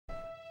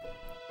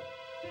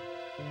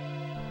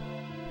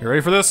You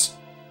ready for this?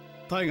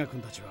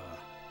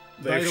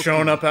 They've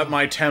shown up at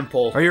my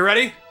temple. Are you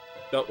ready?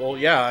 Well,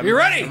 yeah. You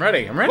ready? I'm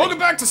ready. Welcome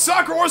back to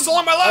SAKURA,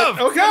 Salon My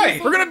Love!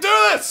 Okay! We're gonna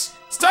do this!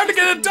 It's time to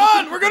get it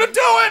done! We're gonna do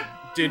it!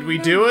 Did we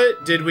do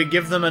it? Did we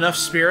give them enough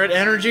spirit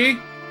energy?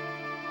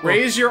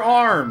 Raise your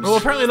arms! Well,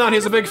 apparently not. He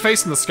has a big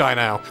face in the sky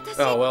now.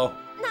 Oh, well.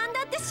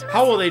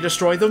 How will they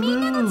destroy the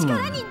moon?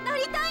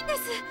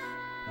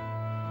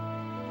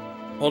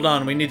 Hold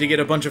on, we need to get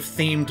a bunch of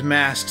themed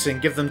masks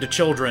and give them to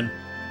children.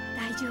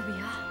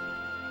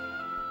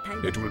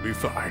 It will be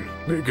fine.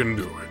 We can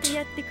do it.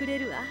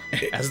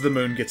 As the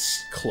moon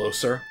gets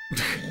closer.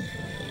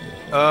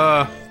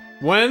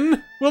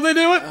 When will they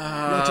do it?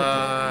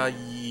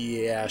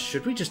 Yeah,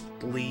 should we just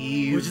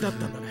leave?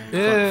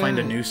 Yeah. Find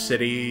a new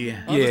city?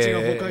 Yeah. Oh,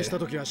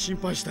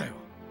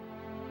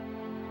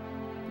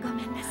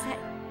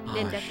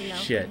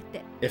 shit.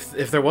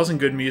 If there wasn't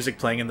good music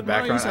playing in the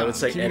background, I would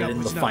say edit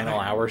in the Final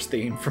Hours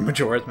theme from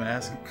Majora's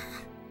Mask.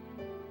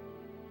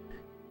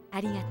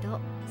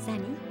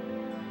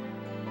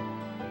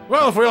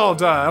 Well, if we all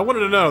die, I wanted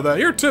to know that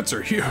your tits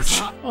are huge.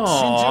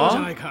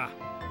 Aww.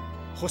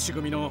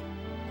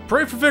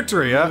 Pray for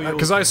victory,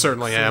 because I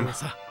certainly am.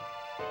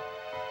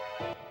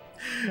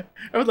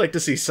 I would like to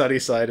see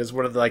Sunnyside as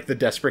one of the, like, the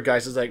desperate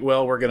guys who's like,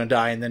 well, we're gonna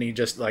die, and then he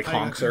just, like,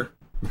 honks her.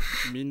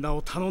 I mean,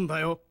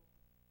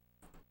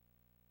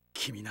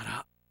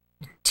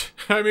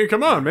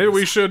 come on, maybe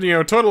we should,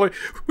 totally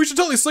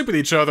sleep with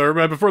each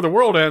other before the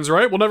world ends,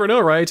 right? We'll never know,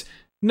 right?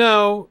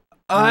 No,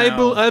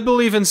 I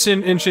believe in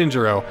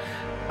Shinjiro.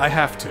 I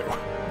have to.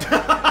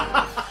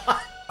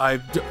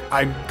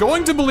 I'm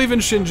going to believe in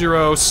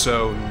Shinjiro,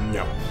 so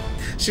no.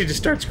 She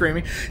just starts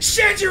screaming,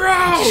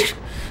 Shinjiro!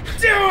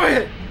 Do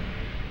it!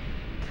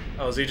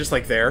 Oh, is he just,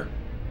 like, there?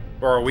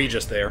 Or are we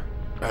just there?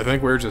 I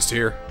think we're just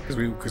here,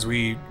 because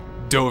we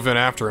dove in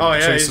after him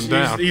and chased him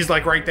down. He's,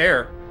 like, right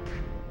there.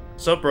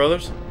 Sup,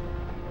 brothers?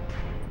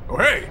 Oh,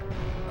 hey!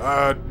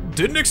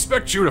 Didn't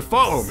expect you to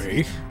follow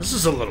me. This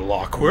is a little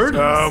awkward.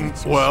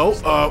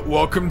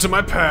 Welcome to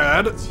my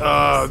pad.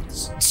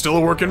 Still a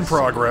work in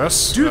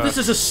progress. Dude, this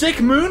is a sick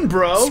moon,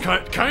 bro! It's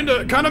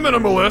kinda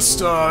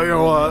minimalist,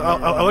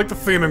 I like the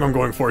theming I'm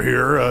going for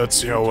here.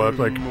 It's,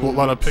 like, a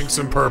lot of pinks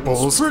and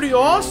purples. It's pretty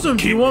awesome!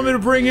 Do you want me to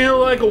bring in,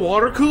 like, a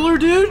water cooler,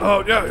 dude?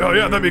 Oh,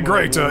 yeah, that'd be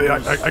great.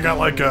 I got,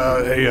 like,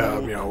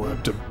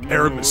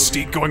 Arab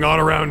mystique going on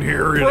around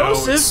here, Bro,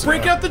 sis,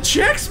 break out the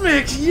Chex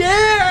Mix,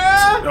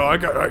 yeah! No, I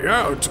got,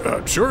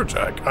 sure,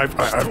 Jack. I've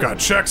got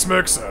Chex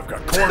Mix, I've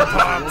got Corn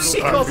Pops.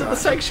 He calls it the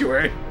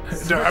sanctuary.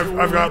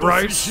 I've got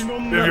rice, if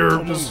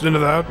you're just into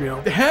that,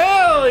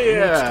 Hell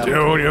yeah! I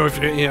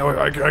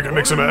can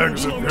make some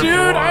eggs. Dude,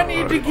 I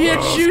need to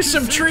get you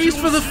some trees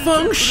for the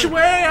feng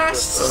shui I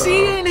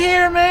see in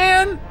here,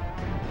 man!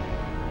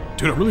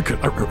 Dude, I'm really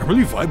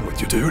vibing with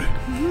you, dude.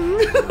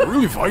 I'm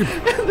really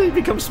vibing. They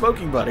become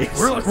smoking buddies.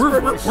 We're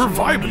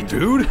vibing,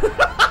 dude.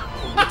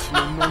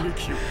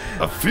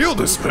 I feel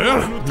this,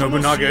 man.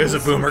 Nobunaga is a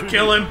boomer.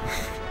 Kill him.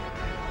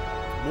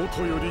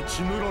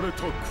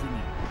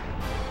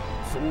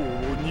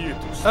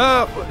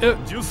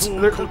 There's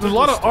a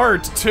lot of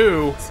art,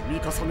 too.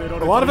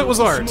 A lot of it was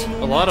art.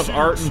 A lot of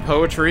art and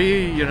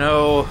poetry,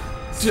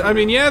 I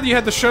mean, yeah, you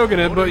had the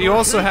shogunate, but you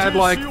also had,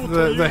 like,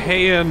 the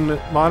Heian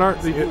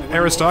monarch, the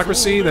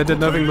aristocracy that did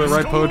nothing but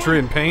write poetry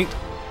and paint.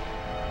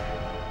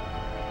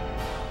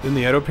 In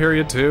the Edo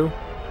period, too.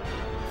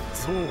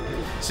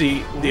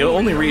 See, the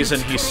only reason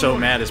he's so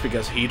mad is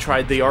because he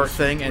tried the art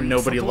thing and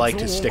nobody liked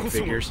his stick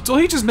figures. So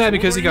he's just mad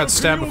because he got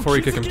stabbed before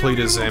he could complete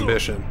his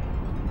ambition.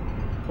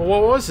 Well,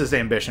 what was his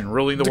ambition?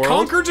 Ruling the world? To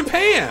conquer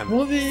Japan!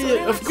 Well, be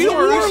a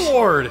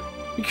warlord!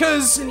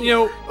 Because,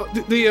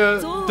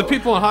 the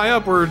people high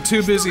up were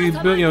too busy,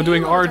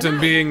 doing art and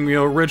being,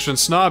 rich and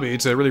snobby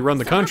to really run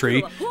the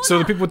country. So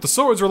the people with the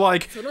swords were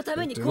like,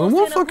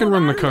 we'll fucking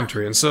run the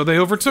country. And so they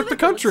overtook the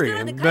country,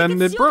 and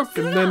then it broke,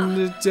 and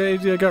then it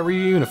got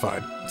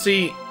reunified.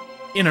 See,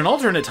 in an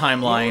alternate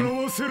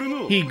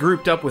timeline, he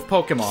grouped up with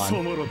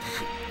Pokemon.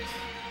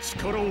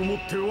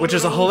 Which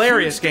is a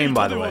hilarious game,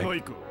 by the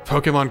way.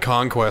 Pokemon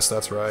Conquest,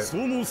 that's right.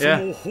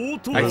 Yeah.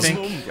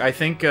 I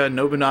think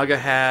Nobunaga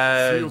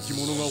has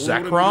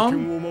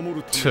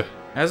Zekrom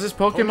as his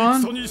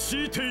Pokemon.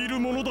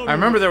 I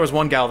remember there was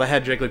one gal that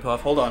had Jigglypuff.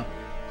 Hold on.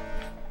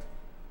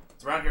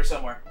 It's around here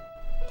somewhere.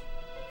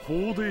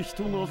 There it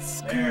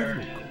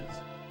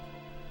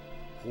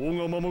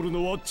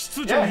is.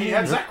 Yeah, he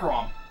had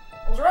Zekrom.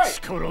 Right.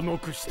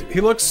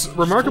 He looks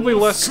remarkably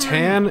less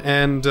tan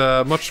and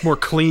much more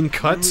clean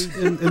cut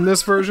in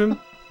this version.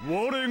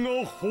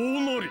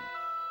 I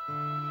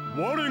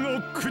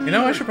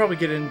should probably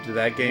get into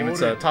that game.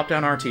 It's a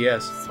top-down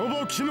RTS.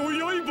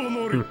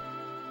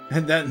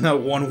 And then the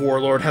one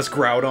warlord has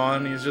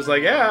Groudon. He's just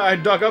like, yeah, I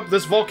dug up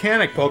this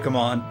volcanic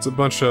Pokemon. It's a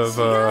bunch of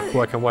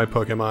black and white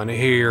Pokemon.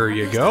 Here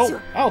you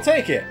go. I'll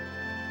take it.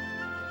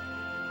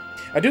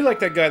 I do like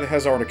that guy that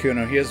has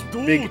Articuno. He has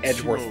big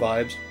Edgeworth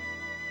vibes.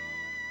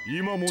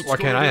 Why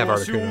can't I have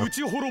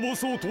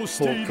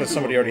Articuno? Well, because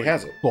somebody already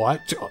has it. Well,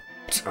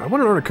 I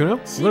want an Articuno.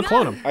 I'm gonna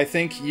clone him. I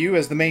think you,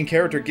 as the main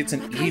character, gets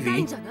an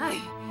Eevee.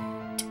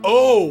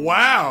 Oh,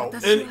 wow.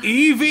 An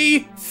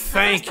Eevee?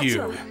 Thank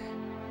you.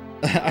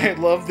 I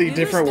love the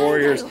different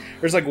warriors.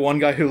 There's like one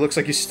guy who looks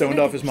like he's stoned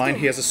off his mind.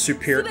 He has a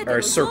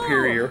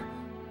superior.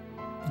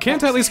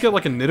 Can't I at least get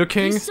like a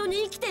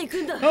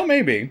Nidoking? Oh,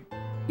 maybe.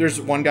 There's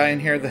one guy in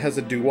here that has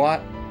a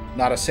Duat,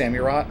 not a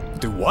Samurott.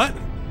 Do what?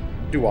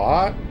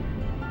 Duat?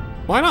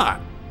 Why not?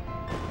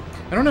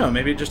 I don't know.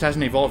 Maybe it just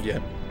hasn't evolved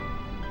yet.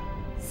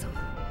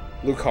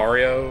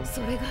 Lucario.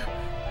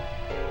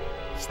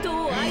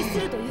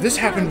 This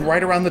happened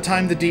right around the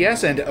time the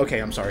DS ended. Okay,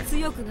 I'm sorry.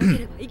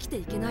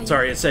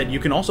 Sorry, it said you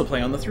can also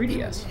play on the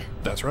 3DS.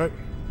 That's right.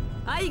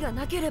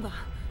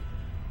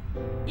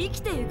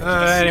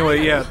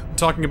 Anyway, yeah,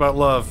 talking about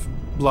love,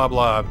 blah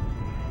blah.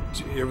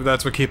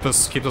 That's what keeps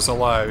us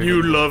alive.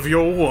 You love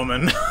your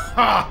woman.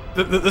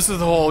 This is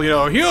the whole,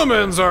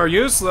 humans are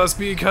useless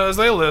because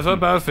they live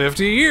about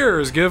 50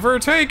 years, give or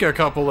take a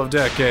couple of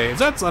decades.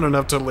 That's not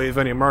enough to leave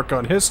any mark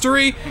on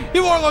history.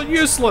 You are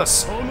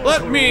useless.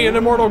 Let me, an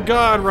immortal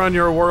god, run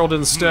your world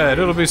instead.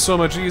 It'll be so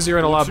much easier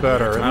and a lot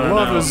better. And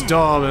love is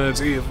dumb and it's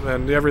evil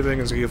and everything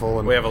is evil.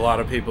 And we have a lot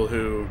of people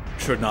who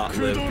should not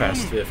live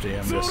past 50.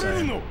 I'm just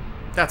saying.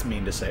 That's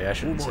mean to say. I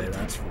shouldn't say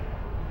that.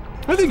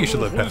 I think you should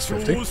live past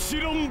 50. I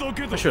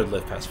should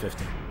live past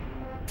 50.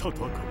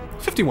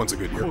 51's a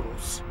good year.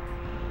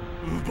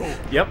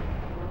 Yep.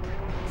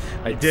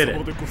 I did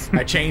it.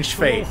 I changed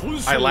fate.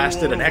 I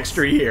lasted an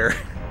extra year.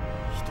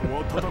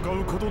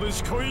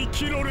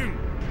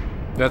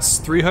 That's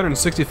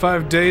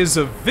 365 days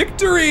of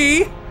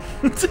victory!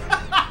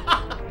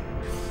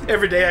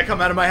 Every day I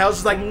come out of my house,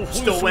 it's like,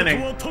 still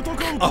winning.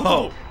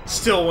 Oh,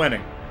 still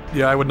winning.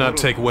 Yeah, I would not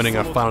take winning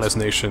a Final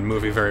Destination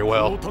movie very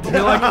well.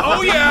 They're like,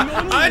 oh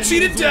yeah, I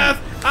cheated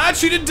death! I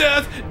cheated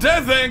death!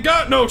 Death ain't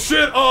got no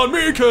shit on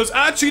me because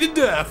I cheated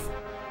death!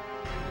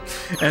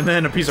 And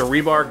then a piece of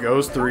rebar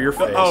goes through your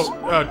face.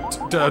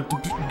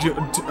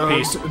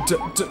 Peace!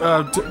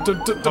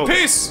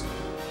 Peace!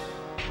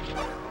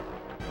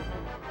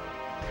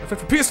 For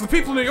peace for the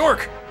people of New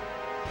York!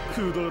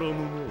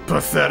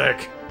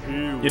 Pathetic.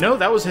 You know,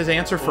 that was his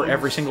answer for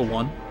every single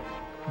one.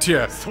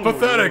 Yeah,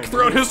 pathetic.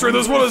 Throughout history,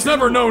 this world has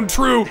never known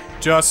true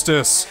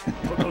justice.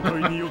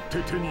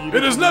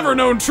 It has never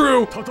known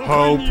true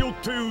hope.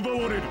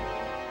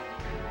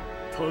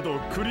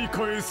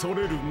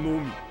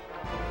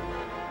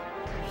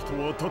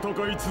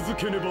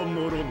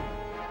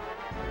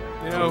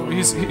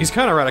 He's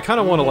kind of right. I kind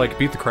of want to like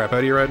beat the crap out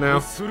of you right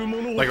now.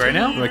 Like right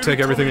now? Like take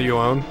everything that you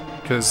own,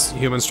 because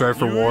humans strive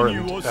for war,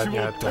 and I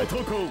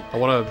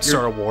want to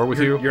start a war with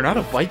you. You're not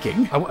a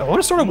Viking. I want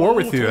to start a war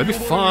with you. That'd be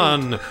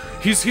fun.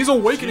 He's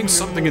awakening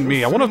something in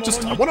me. I want to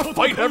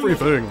fight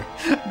everything.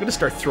 I'm gonna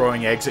start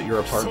throwing eggs at your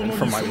apartment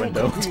from my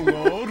window.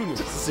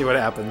 Just to see what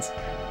happens.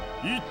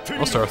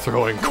 I'll start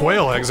throwing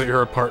quail eggs at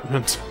your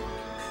apartment.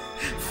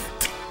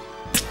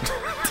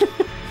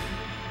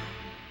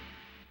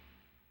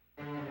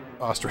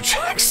 Ostrich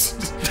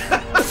eggs.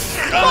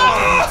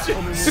 Oh,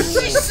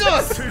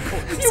 Jesus!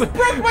 You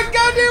broke my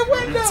goddamn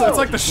window! So it's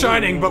like The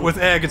Shining, but with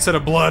egg instead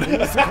of blood.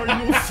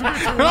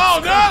 Oh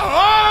no!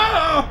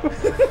 Oh!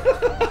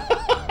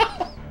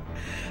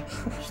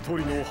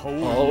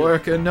 All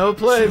work and no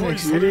play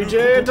makes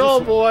UDJ a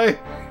dull boy.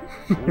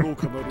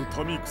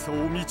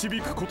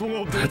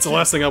 That's the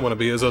last thing I want to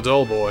be, is a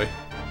dull boy.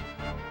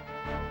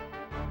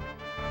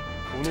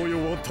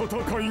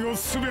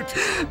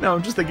 Now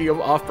I'm just thinking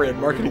of off-brand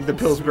marketing the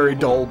Pillsbury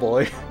Dull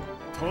Boy.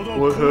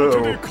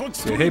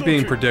 Woohoo! I hate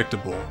being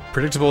predictable.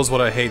 Predictable is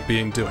what I hate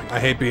doing. I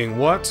hate being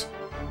what?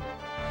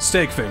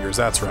 Steak fingers,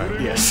 that's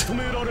right. Yes.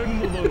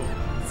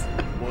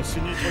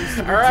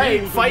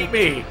 Alright, fight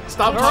me!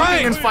 Stop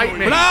talking and fight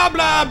me! Blah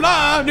blah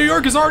blah! New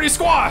York is already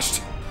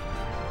squashed!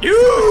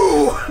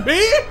 You!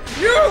 Me?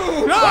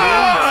 You!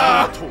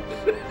 Ah!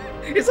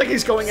 It's like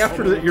he's going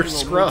after your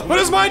scrub. What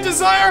is my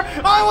desire?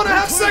 I want to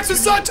have sex with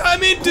Santa! I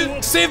mean,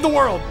 to save the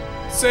world!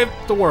 Save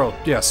the world,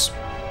 yes.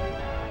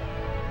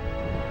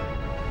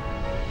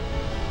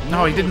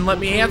 No, he didn't let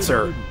me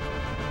answer.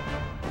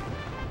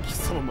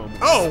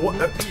 Oh, what?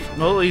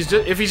 Well,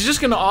 if he's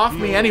just gonna off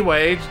me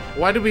anyway,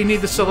 why do we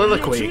need the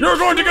soliloquy? You're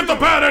going to get the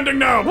bad ending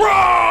now!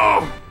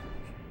 Whoa!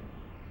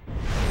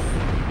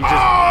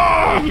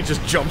 He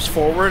just jumps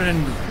forward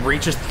and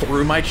reaches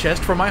through my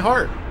chest for my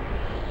heart.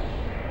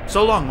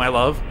 So long, my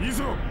love.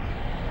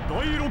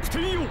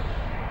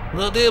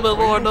 The Demon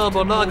Lord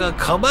Nobunaga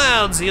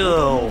commands you!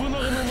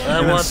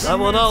 I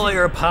want all of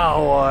your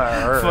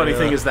power! Funny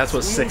thing is, that's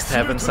what Sixth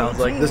Heaven sounds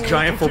like. This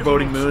giant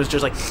foreboding moon is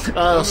just like,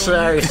 oh,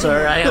 sorry,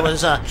 sir, I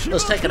was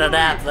taking a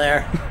nap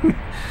there.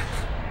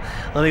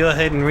 Let me go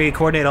ahead and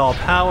re-coordinate all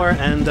power,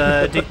 and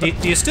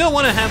do you still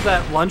want to have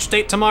that lunch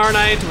date tomorrow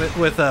night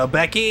with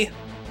Becky?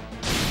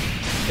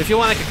 If you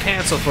want, I could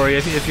cancel for you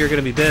if you're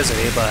gonna be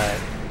busy, but...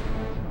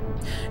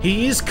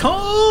 He's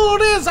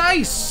cold as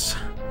ice!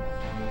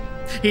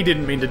 He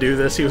didn't mean to do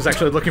this. He was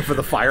actually looking for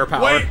the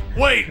firepower.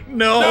 Wait!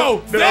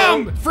 No!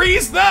 Them!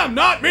 Freeze them,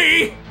 not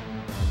me!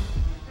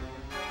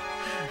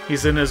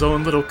 He's in his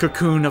own little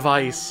cocoon of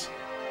ice.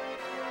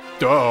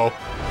 Oh.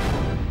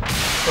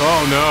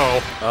 Oh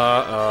no.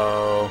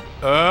 Uh-oh.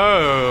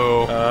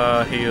 Oh.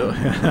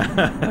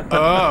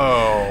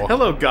 Oh.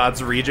 Hello,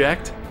 God's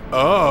reject.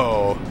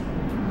 Oh.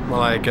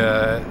 Like,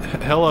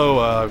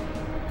 hello,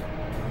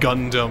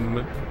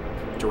 Gundam...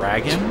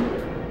 Dragon?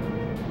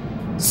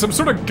 Some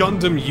sort of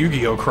Gundam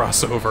Yu-Gi-Oh!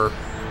 Crossover.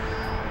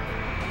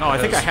 Oh, I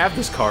think I have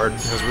this card.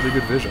 It has really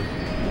good vision.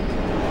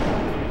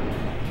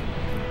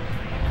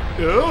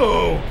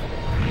 Oh!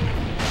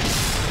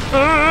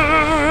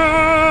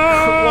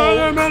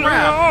 Well,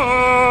 crap.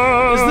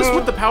 Is this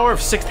what the power of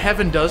Sixth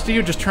Heaven does to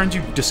you? Just turns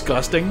you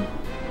disgusting?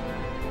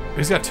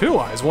 He's got two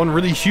eyes. One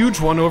really huge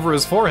one over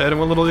his forehead and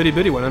one little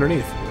itty-bitty one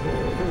underneath.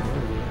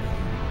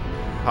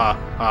 Ha,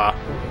 ha.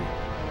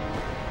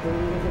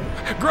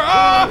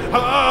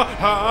 Ha,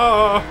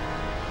 ha.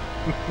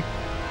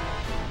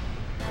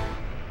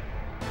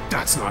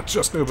 That's not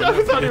just Nobunaga.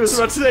 I thought he was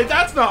about to say,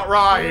 that's not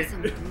right!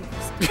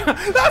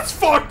 That's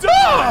fucked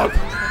up!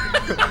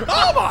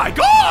 Oh my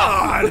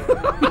god!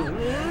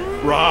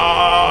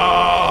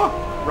 Ra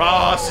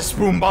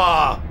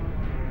Sispoomba!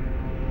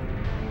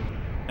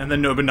 And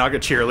then Nobunaga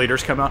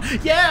cheerleaders come out.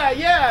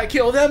 Yeah,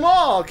 kill them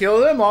all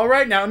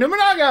right now,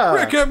 Nobunaga!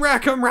 Rack 'em,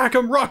 rack 'em, rack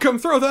 'em, rock 'em,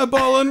 throw that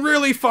ball and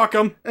really fuck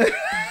 'em.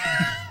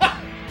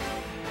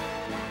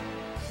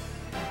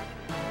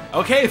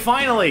 Okay,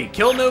 finally,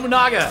 kill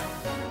Nobunaga!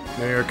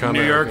 New York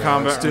combat. New York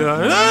combat.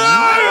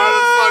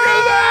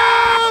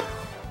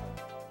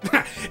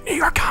 New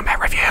York combat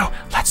review.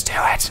 Let's do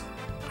it.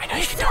 I know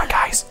you can do it,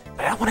 guys,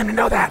 but I don't want him to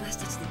know that.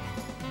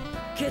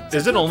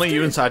 Is it only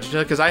you and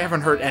Sajita? Because I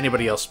haven't heard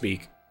anybody else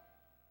speak.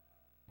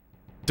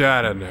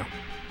 I don't know.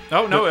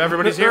 Oh, no,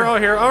 everybody's They're here. all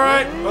here. All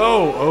right.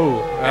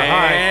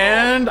 Hi.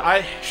 And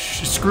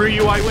screw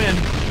you, I win.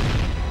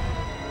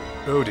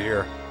 Oh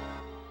dear.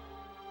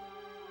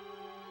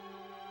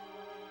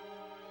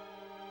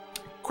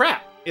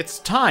 Crap, it's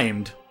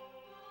timed.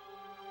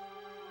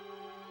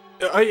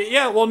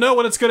 Yeah, we'll know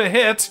when it's gonna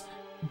hit,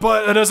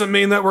 but it doesn't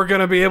mean that we're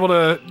gonna be able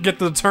to get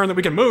the turn that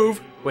we can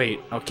move. Wait,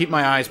 I'll keep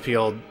my eyes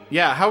peeled.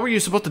 Yeah, how were you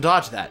supposed to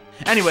dodge that?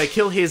 Anyway,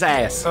 kill his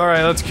ass. All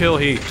right, let's kill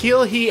he.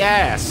 Kill he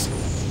ass.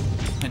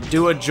 And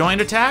do a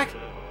joint attack,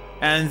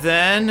 and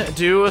then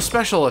do a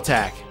special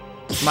attack.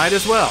 Might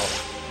as well.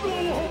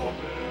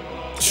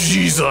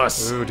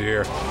 Jesus. Oh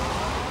dear.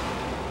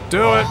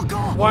 Do it.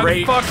 Why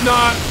the fuck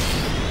not?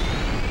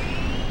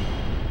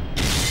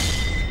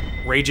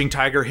 Raging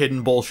Tiger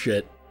hidden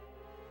bullshit.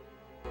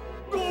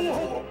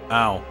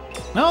 Ow.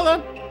 No,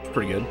 that's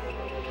pretty good.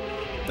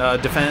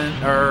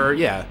 Defend,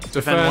 yeah.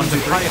 Defend 1, 2,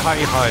 3.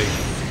 Hi.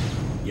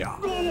 Yeah.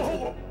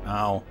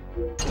 Ow.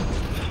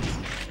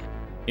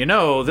 You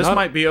know, this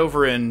might be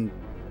over in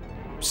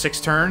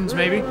 6 turns,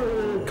 maybe?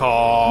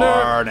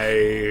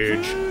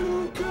 Carnage.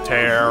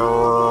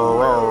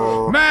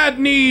 Terror. Mad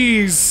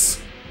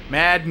knees.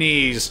 Mad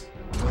knees.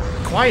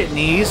 Quiet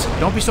knees.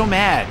 Don't be so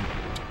mad.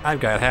 I've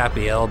got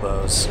happy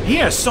elbows. He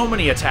has so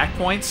many attack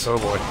points. Oh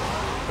boy.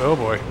 Oh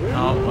boy.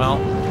 Oh,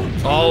 well.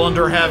 It's all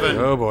under heaven.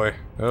 Oh boy.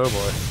 Oh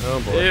boy. Oh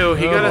boy. Ew,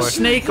 he got a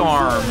snake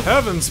arm.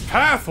 Heaven's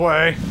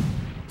pathway.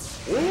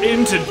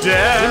 Into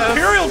death.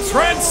 Imperial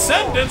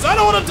transcendence. I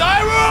don't want to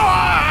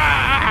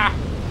die.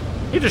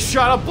 He just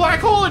shot a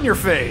black hole in your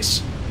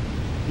face.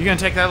 You gonna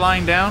take that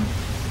lying down?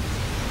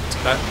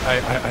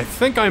 I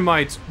think I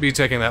might be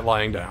taking that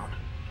lying down.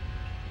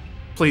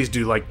 Please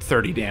do like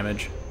 30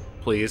 damage.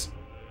 Please.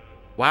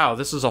 Wow,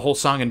 this is a whole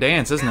song and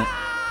dance, isn't it?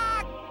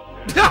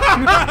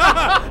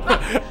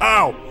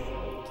 Ow!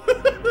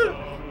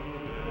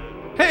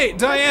 Hey,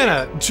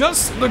 Diana,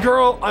 just the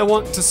girl I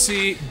want to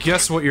see.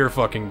 Guess what you're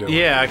fucking doing?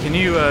 Yeah, can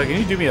you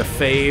do me a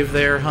fave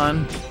there,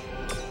 hun?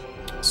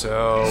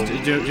 So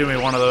do me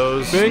one of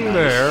those. Bing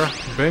there,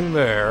 bing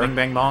there. Bing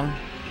bang bong.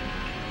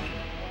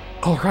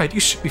 All right, you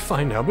should be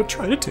fine now, but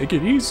try to take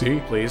it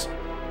easy, please.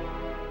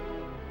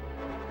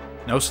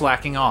 No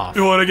slacking off.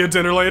 You want to get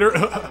dinner later?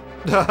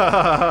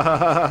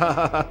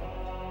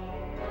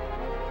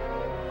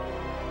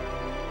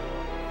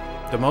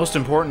 The most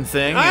important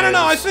thing I don't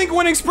know, I think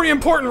winning's pretty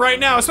important right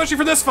now, especially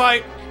for this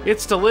fight.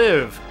 It's to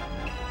live.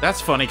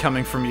 That's funny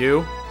coming from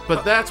you,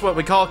 but that's what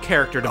we call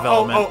character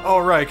development. Oh,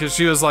 right, because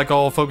she was like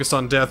all focused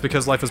on death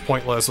because life is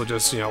pointless, so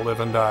just, live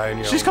and die.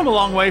 And, She's come a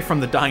long way from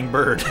the dying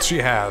bird. She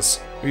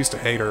has. We used to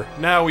hate her.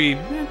 Now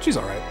she's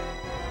alright.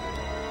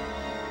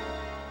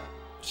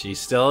 She's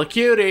still a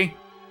cutie.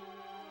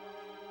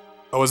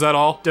 Oh, is that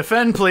all?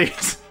 Defend,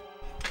 please.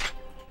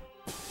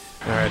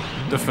 Alright,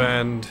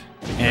 defend.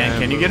 And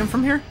can you get him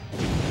from here?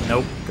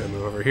 Nope. Gotta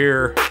move over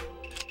here.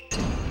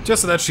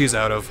 Just so that she's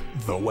out of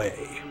the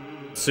way.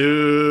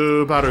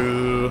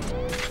 Subaru.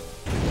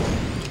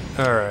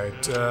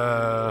 Alright,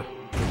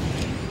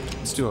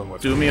 let's do him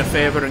with Do me a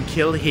favor and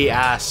kill he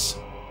ass.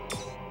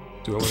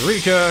 Do it with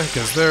Rika,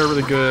 because they're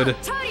really good.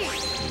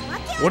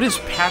 What is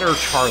Patter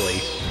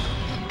Charlie?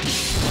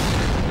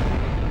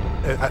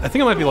 I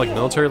think it might be like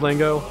military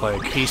lingo,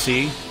 like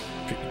PC.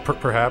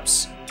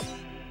 Perhaps.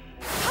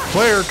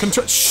 Player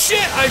control.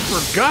 Shit! I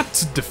forgot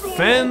to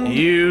defend.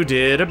 You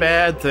did a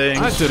bad thing.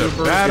 I did a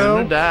Super's bad-o.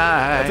 gonna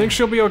die. I think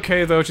she'll be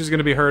okay though. She's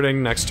gonna be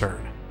hurting next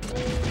turn.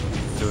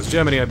 So it's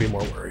Gemini, I'd be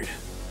more worried.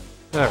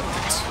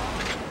 Alright.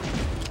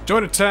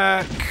 Joint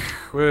attack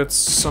with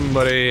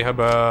somebody. How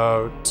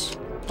about...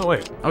 Oh,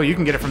 wait. Oh, you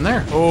can get it from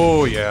there.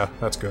 Oh, yeah.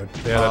 That's good.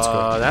 Yeah, that's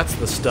good. That's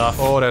the stuff.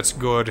 Oh, that's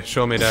good.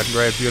 Show me that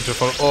great,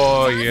 beautiful...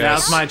 Oh, yes.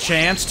 Now's my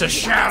chance to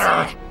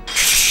shatter.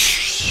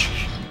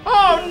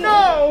 Oh,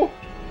 no!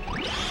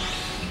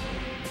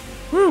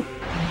 Woo!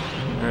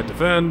 Alright,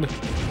 defend.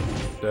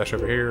 Dash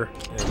over here.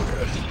 And we're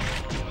good.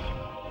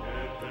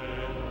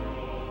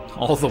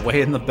 All the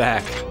way in the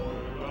back.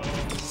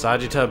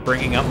 Sagita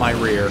bringing up my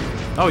rear.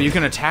 Oh, you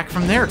can attack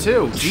from there,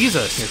 too.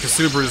 Jesus. Yeah, because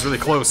Subaru is really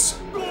close.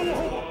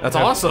 That's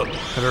awesome.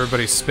 Have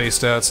everybody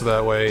spaced out so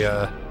that way,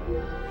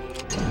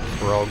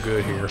 we're all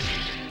good here.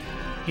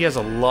 He has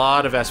a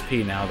lot of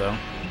SP now, though.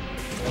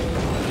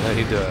 That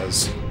he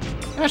does.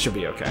 That should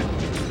be okay.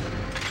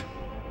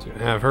 So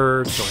have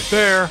her joint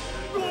there.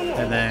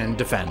 And then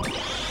defend.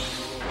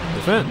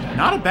 Defend.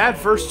 Not a bad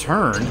first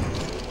turn.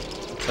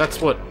 That's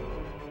what,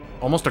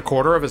 almost a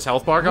quarter of his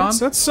health bar gone?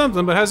 That's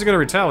something, but how's he gonna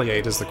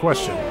retaliate is the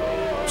question.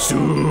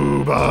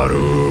 Subaru!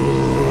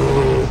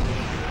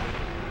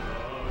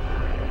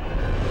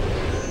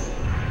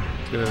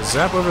 Gonna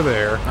zap over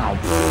there.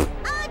 Oh,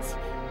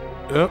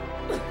 Yep.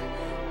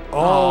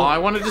 oh, I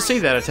wanted to see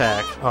that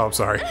attack. Oh, I'm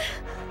sorry.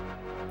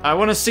 I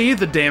want to see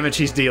the damage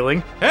he's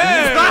dealing.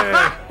 Hey!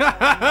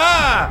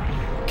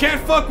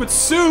 Can't fuck with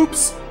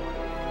soups!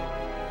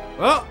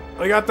 Well,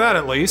 I got that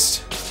at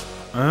least.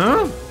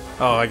 Huh?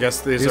 Oh, I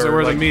guess these are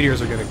where like, the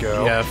meteors are gonna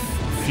go. Yeah,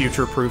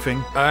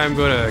 future-proofing. I'm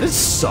gonna... This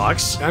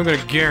sucks. I'm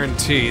gonna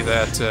guarantee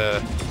that,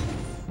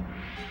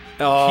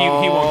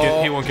 Oh.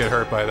 he won't get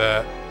hurt by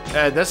that.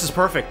 This is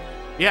perfect.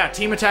 Yeah,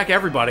 team attack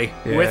everybody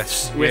Yeah,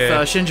 with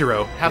yeah.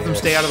 Shinjiro. Have them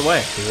stay out of the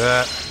way. Do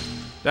that.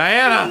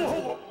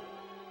 Diana.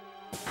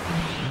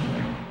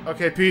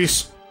 Okay,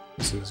 peace.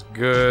 This is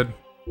good.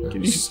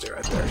 Can you stay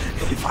right there?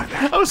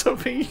 I was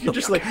hoping you could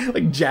just like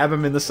jab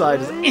him in the side.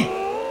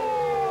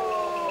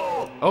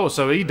 Oh,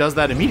 so he does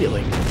that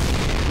immediately.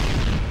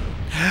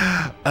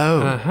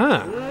 Oh.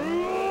 Uh-huh.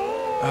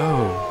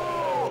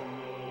 Oh.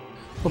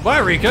 Well, bye,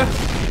 Rika.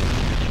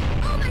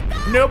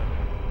 Nope.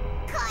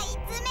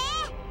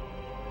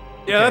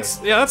 Yeah,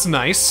 that's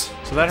nice.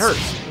 So that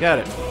hurts. Got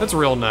it. That's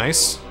real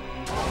nice.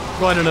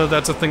 Glad to know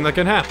that's a thing that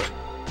can happen.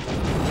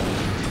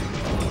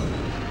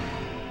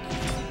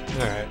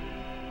 Alright.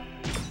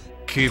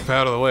 Keep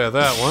out of the way of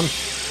that one.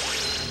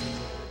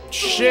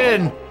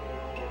 Shin.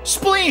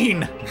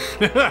 Spleen.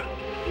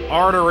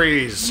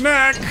 Arteries.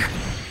 Neck!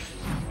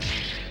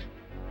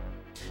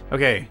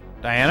 Okay,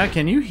 Diana,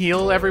 can you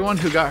heal everyone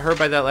who got hurt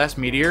by that last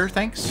meteor?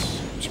 Thanks.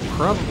 Which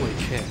probably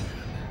can.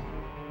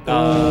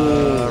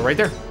 Right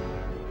there.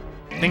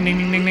 Ding, ding,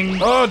 ding, ding, ding.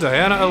 Oh,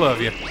 Diana, I love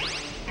you.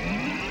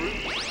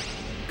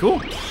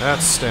 Cool.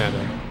 That's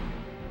standing.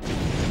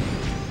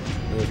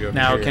 Move you over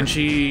Now, here. can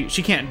she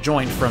can't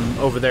join from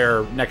over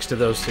there next to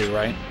those two,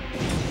 right?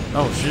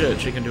 Oh shit,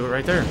 she can do it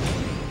right there.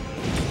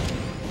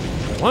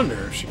 I wonder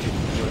if she can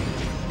do it.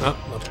 Oh,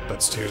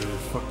 that's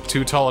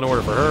too tall an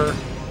order for her.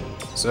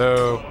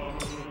 So,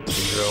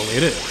 only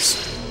it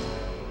is.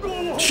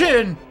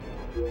 Shin!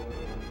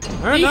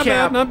 Alright, not Kneecap.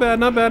 bad, not bad,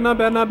 not bad, not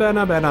bad, not bad,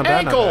 not bad, not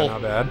bad, Ankle.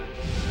 not bad, not bad.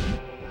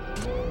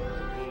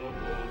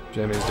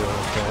 Jimmy's doing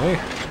okay.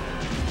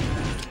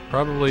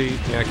 Probably,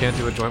 yeah, I can't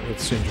do a joint with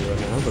Shinjiro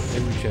now, but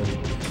maybe we can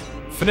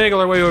finagle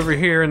our way over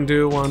here and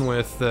do one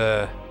with,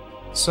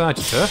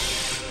 Sagita.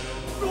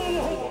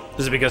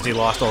 This is because he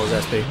lost all his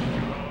SP.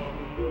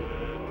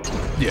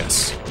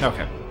 Yes.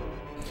 Okay.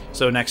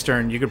 So next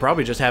turn, you could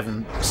probably just have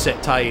him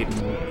sit tight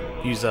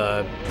and use,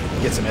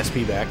 get some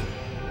SP back.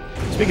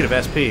 Speaking of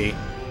SP,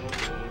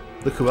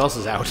 look who else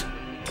is out.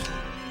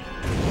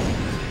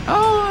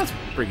 Oh, that's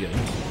pretty good.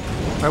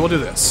 Alright, we'll do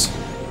this.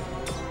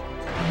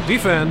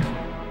 Defend.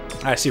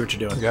 I see what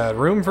you're doing. Got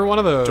room for one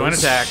of those. Joint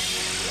attack.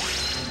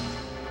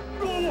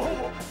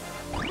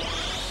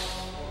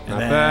 And Not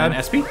then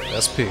bad. SP?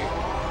 SP.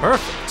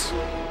 Perfect.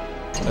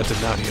 That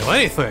did not heal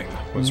anything.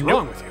 What's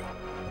wrong with you?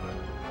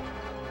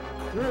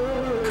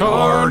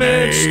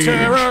 Carnage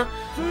terror!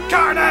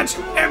 Carnage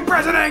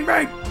imprisoning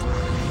me!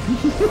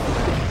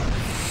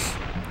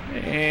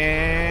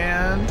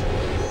 And...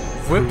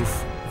 Whip.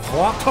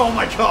 Flop. Oh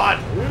my god!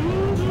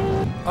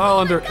 All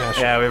under Ash.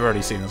 Yeah, we've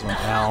already seen this one.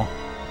 Ow.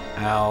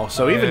 Ow.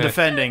 So even Yeah.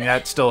 defending,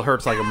 that still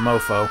hurts like a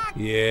mofo.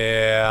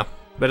 Yeah.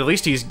 But at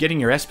least he's getting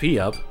your SP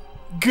up.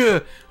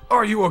 Good.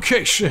 Are you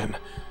okay, Shin?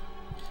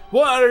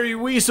 What are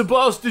we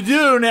supposed to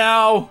do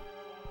now?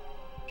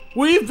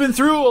 We've been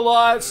through a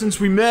lot since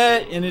we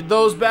met, and in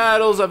those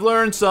battles I've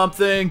learned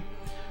something.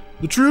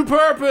 The true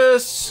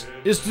purpose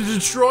is to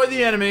destroy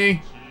the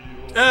enemy.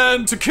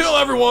 And to kill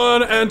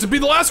everyone, and to be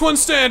the last one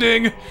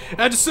standing,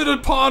 and to sit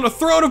upon a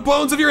throne of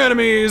bones of your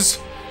enemies,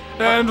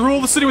 and rule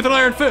the city with an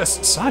iron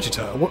fist.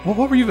 Sagita, what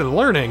were you even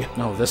learning?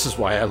 Oh, this is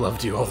why I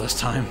loved you all this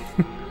time.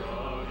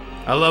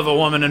 I love a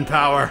woman in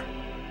power.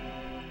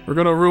 We're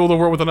gonna rule the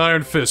world with an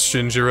iron fist,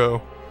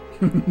 Shinjiro.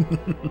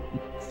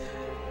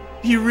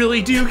 You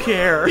really do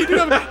care. You do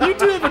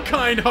have a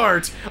kind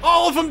heart.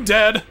 All of them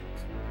dead.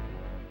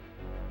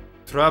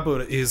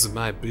 Trouble is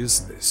my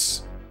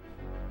business.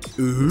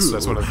 Ooh.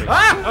 That's what I think.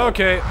 Ah!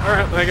 Okay,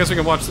 alright, I guess we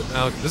can watch this.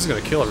 Oh, this is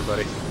gonna kill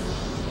everybody.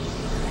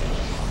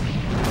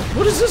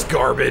 What is this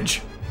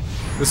garbage?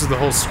 This is the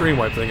whole screen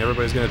wipe thing.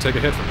 Everybody's gonna take a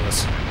hit from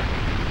this.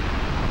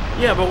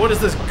 Yeah, but what is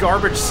this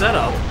garbage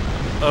setup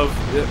of...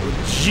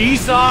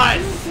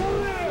 Jesus!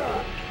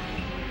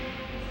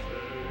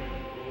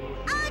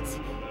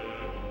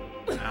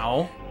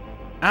 Ow.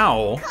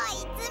 Ow.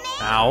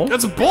 Ow.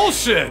 That's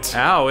bullshit!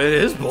 Ow, it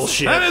is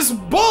bullshit. That is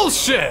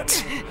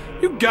bullshit!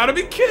 You gotta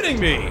be kidding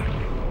me!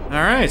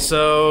 Alright,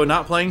 so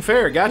not playing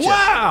fair, gotcha.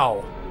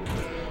 Wow!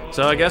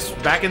 So I guess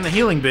back in the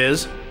healing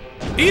biz.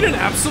 Eat an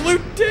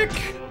absolute dick!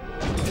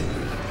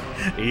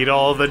 Eat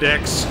all the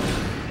dicks.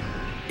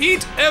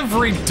 Eat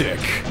every dick!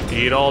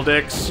 Eat all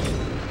dicks.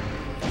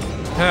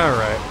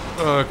 Alright,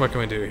 what can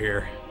we do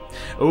here?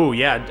 Oh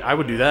yeah, I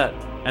would do that.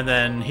 And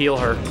then heal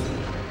her.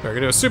 We're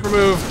gonna do a super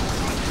move.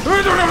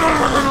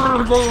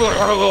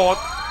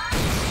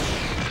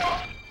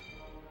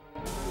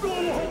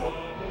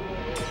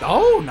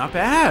 Oh, not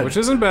bad. Which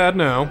isn't bad,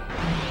 no.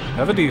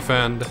 Have a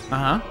defend.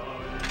 Uh-huh.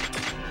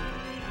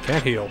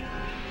 Can't heal.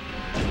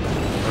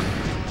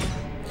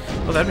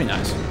 Oh, that'd be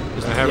nice.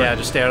 Yeah,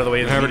 just stay out of the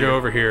way of the have her meteor. go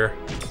over here.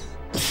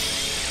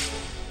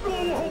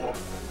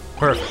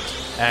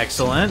 Perfect.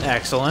 Excellent,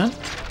 excellent.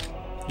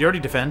 You already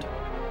defend?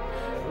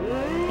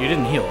 You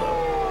didn't heal,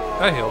 though.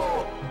 I healed.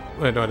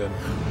 Wait, no I didn't.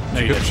 No,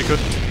 you didn't. She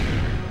couldn't.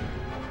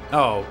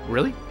 Oh,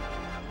 really?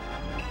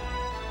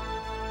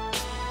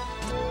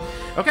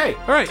 Okay.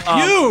 Alright,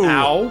 you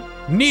Ow.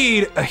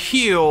 need a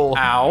heal.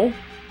 Ow.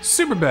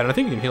 Super bad. I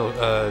think you can heal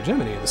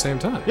Gemini at the same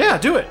time. Yeah,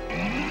 do it.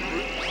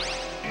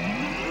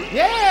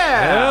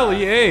 Yeah! Hell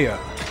yeah!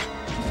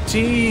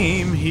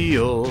 Team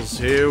heals.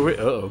 Here we...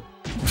 Uh-oh.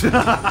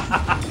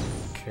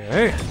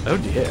 Okay. Oh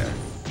dear.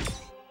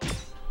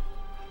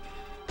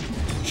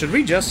 Should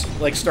we just,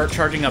 like, start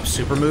charging up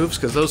super moves?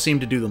 Because those seem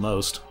to do the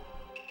most.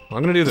 Well,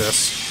 I'm gonna do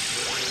this.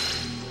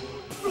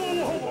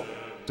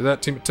 Do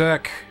that team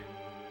attack.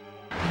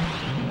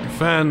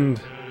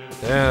 Defend.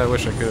 Yeah, I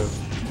wish I could have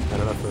had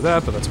enough for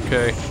that, but that's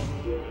okay.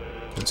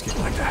 Let's keep it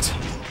like that.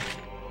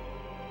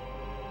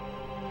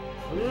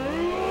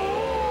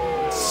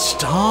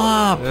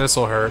 Stop!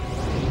 This'll hurt.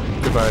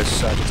 Goodbye,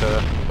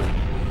 Sagitta.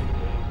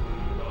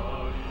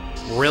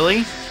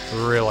 Really?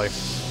 Really.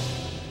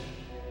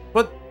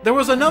 But there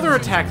was another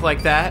attack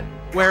like that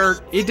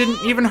where it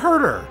didn't even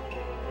hurt her.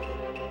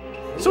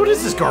 So what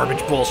is this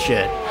garbage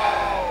bullshit?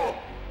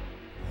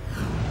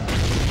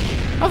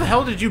 How the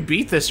hell did you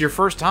beat this your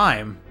first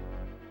time?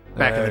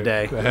 Back in the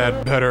day. I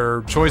had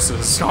better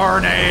choices.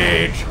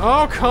 Carnage!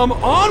 Oh, come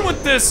on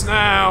with this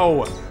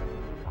now!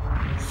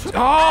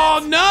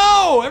 Oh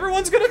no!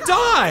 Everyone's gonna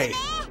die!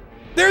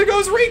 There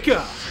goes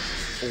Rika!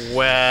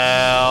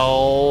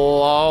 Well...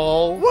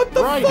 What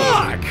the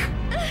fuck?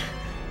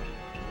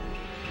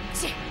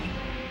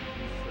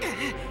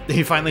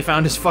 He finally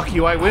found his fuck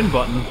you I win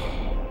button.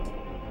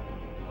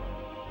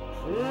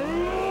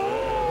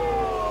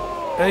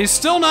 And he's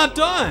still not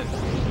done!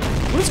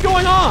 What's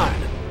going on?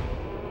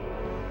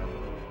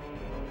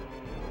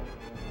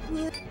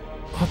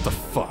 What the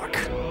fuck?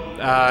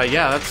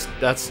 Yeah,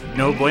 that's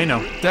no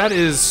bueno. That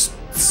is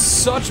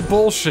such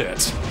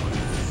bullshit.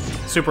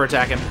 Super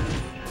attack him.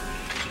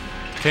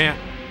 Can't.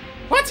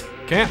 What?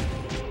 Can't.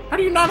 How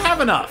do you not have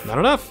enough? Not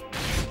enough.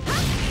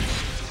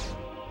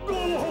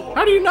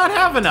 How do you not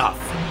have enough?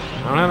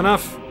 I don't have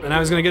enough. And now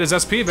he's gonna get his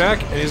SP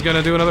back, and he's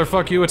gonna do another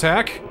fuck you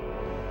attack.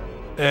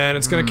 And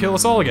it's gonna kill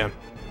us all again.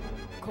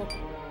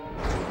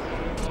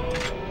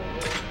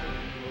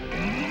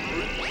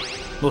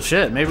 Well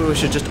shit, maybe we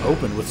should just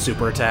open with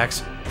super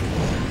attacks.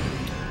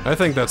 I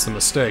think that's the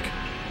mistake.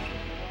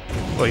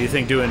 Well, you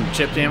think doing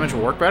chip damage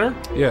will work better?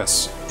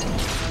 Yes.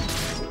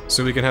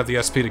 So we can have the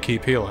SP to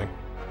keep healing.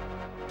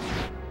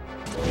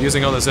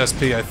 Using all this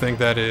SP, I think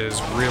that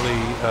is really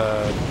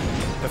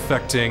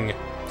affecting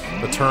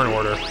the turn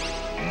order.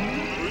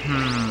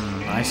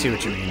 I see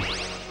what you mean.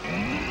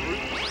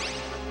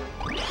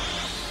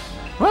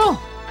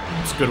 Well,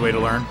 it's a good way to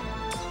learn.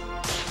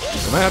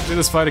 I might have to do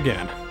this fight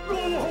again.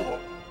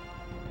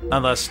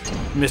 Unless,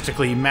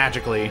 mystically,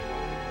 magically,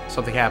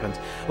 something happens.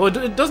 Well,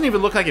 it doesn't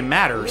even look like it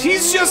matters.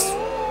 He's just...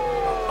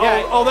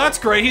 Yeah. Oh, that's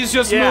great. He's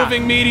just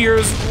moving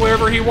meteors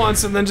wherever he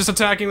wants and then just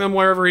attacking them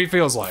wherever he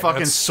feels like.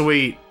 Fucking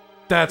sweet.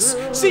 That's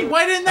See,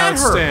 why didn't that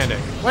outstanding.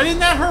 hurt? Why didn't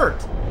that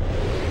hurt?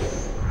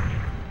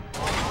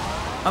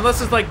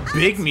 Unless it's like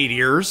big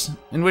meteors,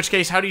 in which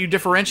case, how do you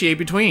differentiate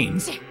between?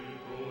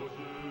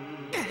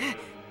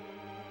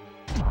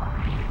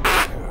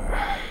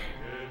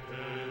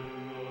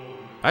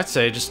 I'd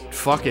say just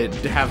fuck it,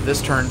 have this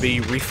turn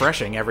be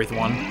refreshing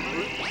everyone.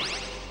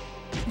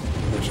 I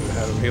should have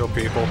had him heal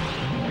people.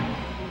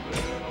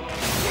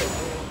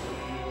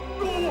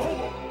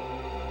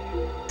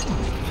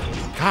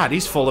 God,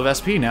 he's full of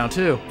SP now,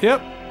 too.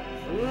 Yep.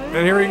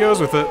 And here he goes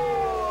with it.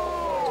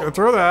 Gonna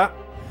throw that.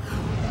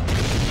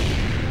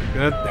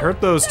 Gonna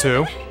hurt those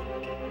two.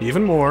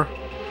 Even more.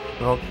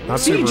 Well, not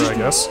super, I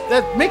guess.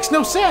 That makes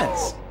no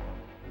sense.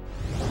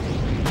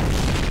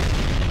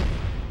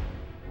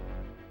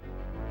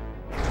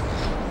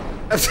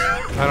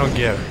 I don't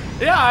get it.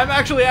 Yeah, I'm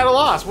actually at a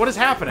loss. What is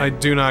happening? I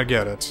do not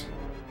get it.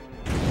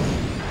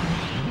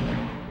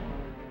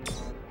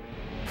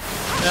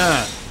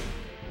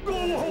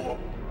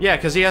 Yeah,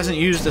 because he hasn't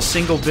used a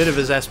single bit of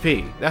his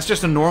SP. That's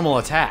just a normal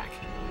attack.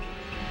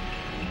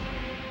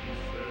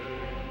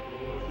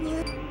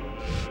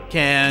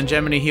 Can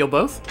Gemini heal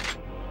both?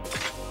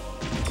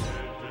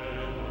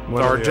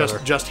 One Or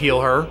the just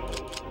heal her?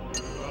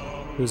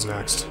 Who's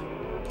next?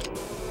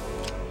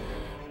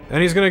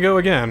 And he's gonna go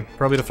again,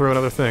 probably to throw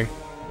another thing.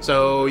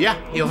 So, yeah,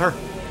 heal her.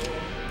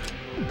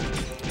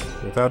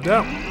 Without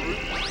doubt.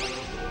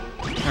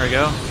 There we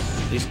go.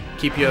 At least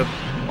keep you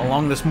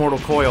along this mortal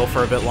coil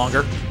for a bit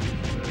longer.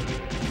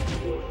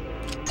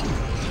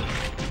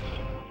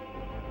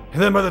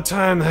 And then by the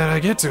time that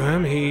I get to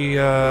him, he,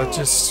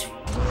 just...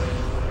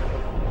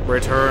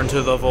 Return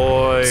to the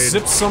void.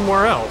 zips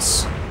somewhere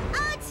else.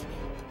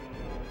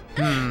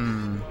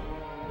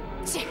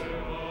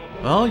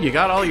 Well, you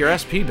got all your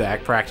SP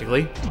back,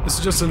 practically. This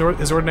is just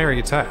his ordinary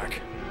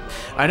attack.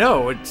 I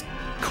know, it's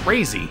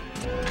crazy.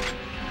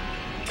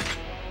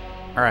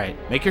 Alright,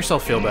 make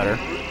yourself feel better.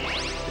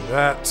 Do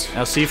that.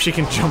 Now see if she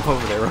can jump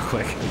over there real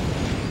quick.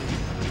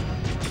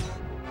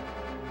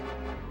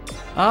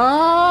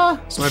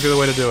 This might be the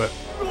way to do it.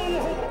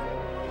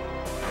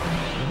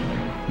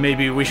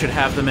 Maybe we should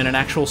have them in an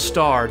actual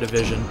star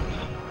division.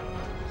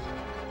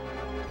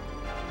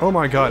 Oh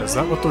my god, is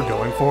that what they're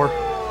going for?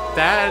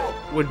 That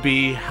would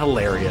be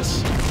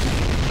hilarious.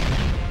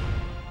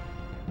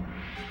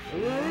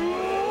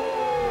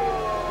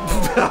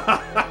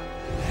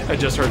 I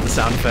just heard the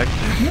sound effect.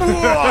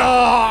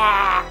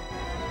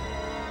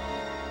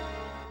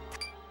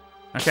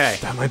 Okay.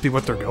 That might be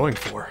what they're going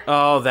for.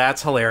 Oh,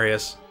 that's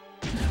hilarious.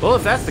 Well,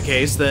 if that's the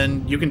case,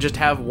 then you can just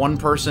have one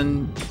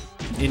person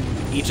in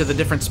each of the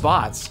different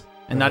spots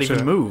and not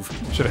even move.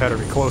 Should have had her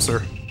be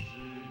closer.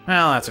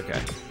 Well, that's okay.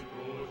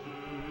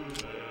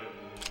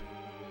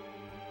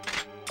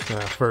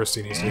 First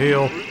he needs to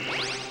heal.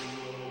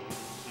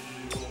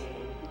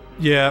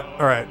 Yeah,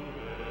 alright.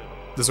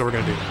 This is what we're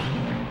gonna do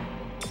now.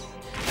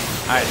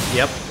 Alright,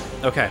 yep.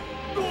 Okay.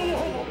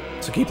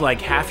 So keep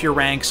like half your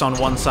ranks on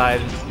one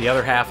side, the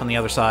other half on the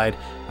other side.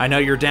 I know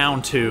you're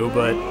down 2,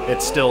 but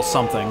it's still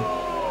something.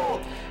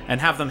 And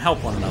have them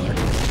help one another.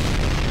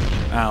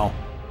 Ow.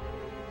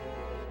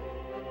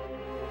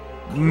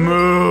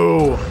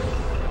 Moo!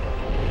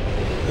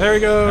 There he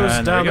goes,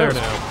 And down there he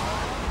there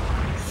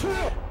goes.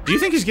 now. Do you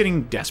think he's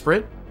getting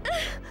desperate?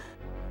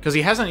 Because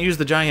he hasn't used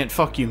the giant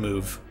fuck you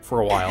move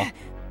for a while.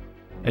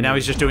 And now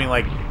he's just doing,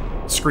 like,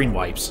 screen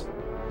wipes.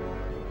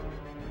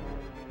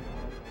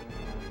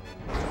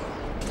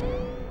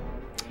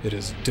 It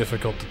is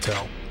difficult to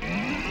tell.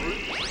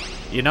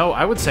 You know,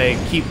 I would say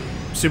keep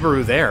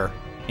Subaru there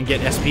and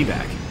get SP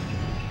back.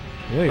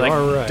 Yeah, you Like,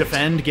 are right.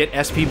 defend, get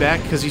SP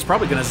back, because he's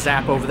probably going to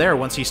zap over there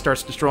once he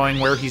starts destroying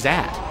where he's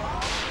at.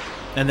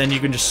 And then you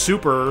can just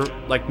super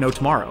like no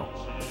tomorrow.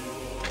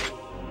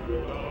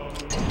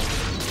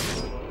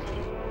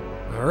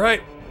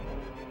 Alright.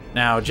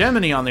 Now,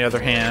 Gemini, on the other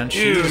hand,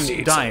 she's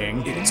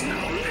dying. There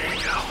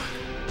you go.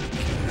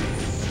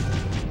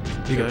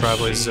 You could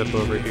probably zip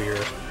over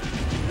here.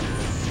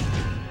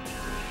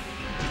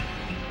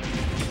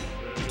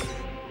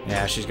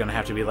 Yeah, she's gonna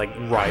have to be, like,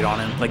 right on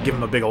him. Like, give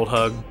him a big old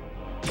hug.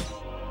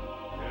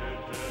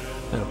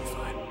 That'll be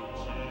fine.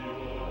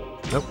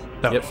 Nope.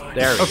 That'll be fine.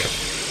 There we okay.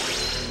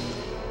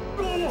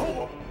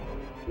 go.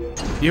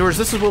 Viewers,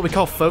 this is what we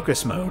call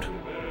focus mode.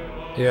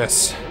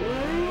 Yes.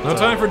 No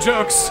time for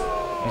jokes.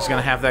 He's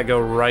gonna have that go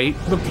right.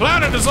 The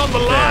planet is on the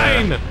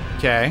line!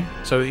 Okay,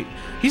 so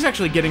he's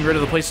actually getting rid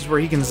of the places where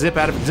he can zip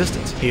out of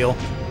existence. Heal.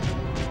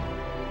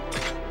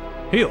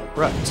 Heal,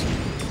 right.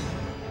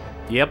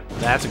 Yep,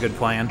 that's a good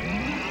plan.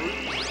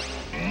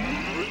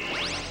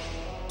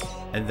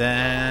 And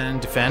then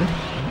defend.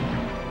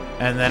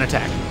 And then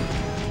attack.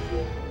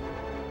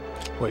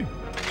 Wait.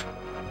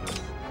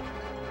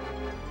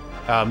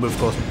 Move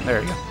closer.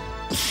 There you go.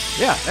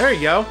 Yeah, there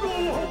you go.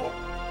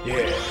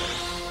 Yeah.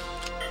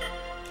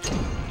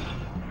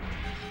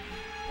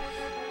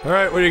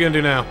 Alright, what are you gonna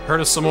do now? Hurt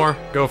us some more?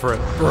 Go for it.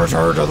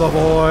 Return to the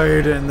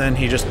void, and then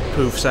he just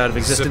poofs out of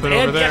existence. Zip it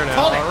over there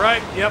now.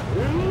 Alright, yep.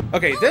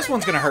 Okay, this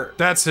one's gonna hurt.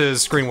 That's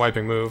his screen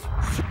wiping move.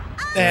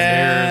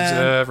 And here's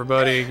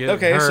everybody getting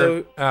okay, hurt.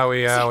 so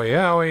Owie, owie,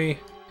 owie.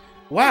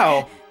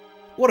 wow,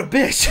 what a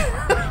bitch.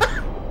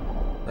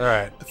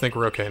 Alright, I think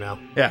we're okay now.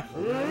 Yeah.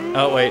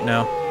 Oh wait,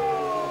 no.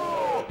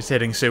 He's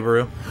hitting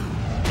Subaru.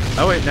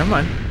 Oh wait, never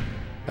mind.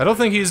 I don't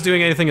think he's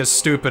doing anything as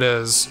stupid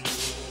as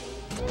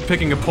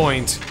picking a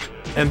point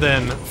and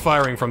then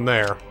firing from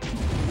there.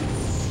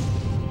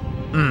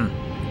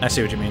 I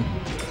see what you mean.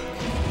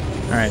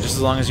 Alright, just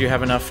as long as you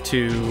have enough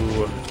to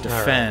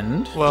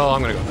defend. Right. Well,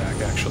 I'm gonna go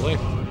back, actually.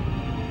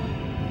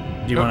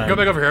 Do you want Go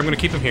back over here, I'm gonna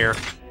keep him here.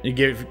 You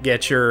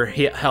get your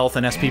health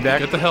and SP back?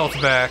 Get the health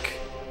back.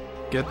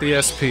 Get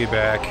the SP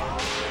back.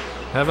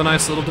 Have a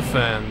nice little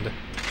defend.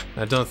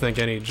 I don't think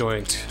any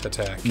joint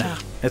attack. Nah,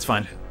 it's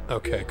fine.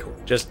 Okay, cool.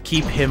 Just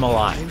keep him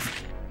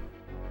alive.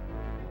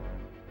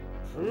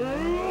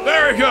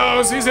 There he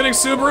goes! He's hitting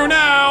Subaru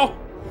now!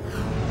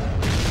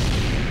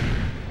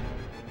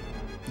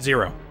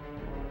 0.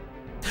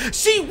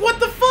 See, what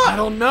the fuck? I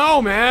don't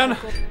know, man.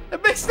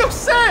 That makes no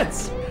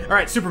sense. All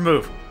right, super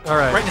move. All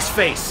right. Right in his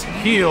face.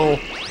 Heal.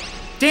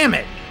 Damn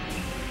it.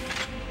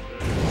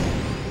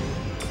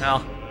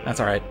 Well, that's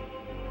all right.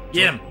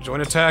 Get him.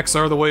 Joint attacks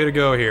are the way to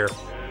go here.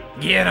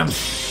 Get him.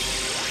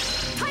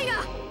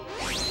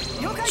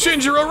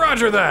 Shinjiro,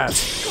 roger that.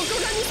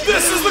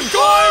 This is the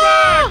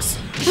climax.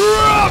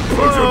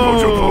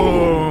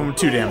 Boom.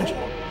 2 damage.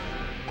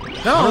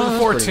 No,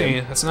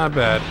 14. That's not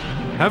bad.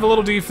 Have a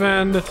little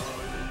defend.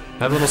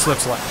 Have a little slip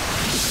slap.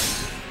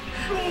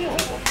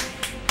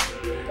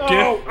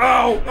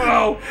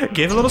 Oh.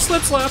 Give a little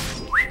slip slap.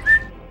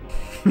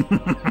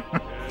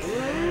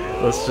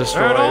 Let's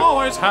destroy. And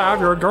always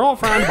have your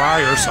girlfriend by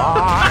your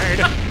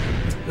side.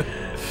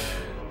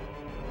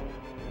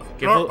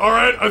 All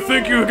right, I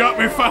think you got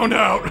me found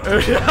out.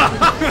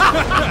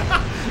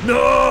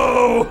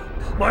 No,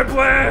 my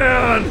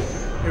plan.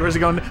 Where's he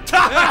going?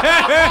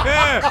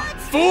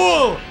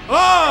 Fool! Me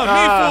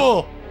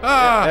fool!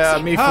 Yeah,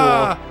 me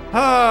fool.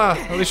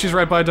 At least she's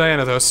right by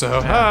Diana, though, so.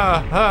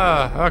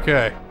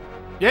 Okay.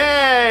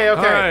 Yay,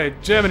 okay.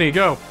 Alright, Gemini,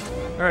 go.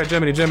 Alright,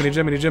 Gemini.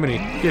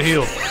 Get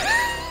healed.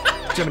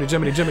 Gemini.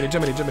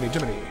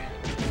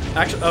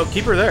 Actually, oh,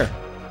 keep her there.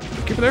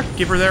 Keep her there?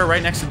 Keep her there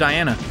right next to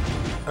Diana.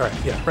 Alright,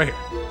 yeah, right here.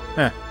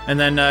 Yeah. And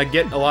then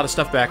get a lot of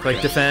stuff back,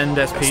 like defend,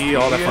 SP,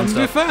 all that fun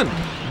stuff. Defend!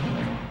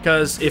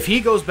 Because if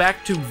he goes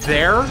back to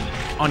there,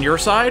 on your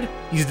side,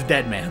 he's the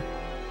dead man.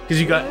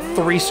 Because you got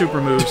 3 super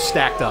moves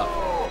stacked up.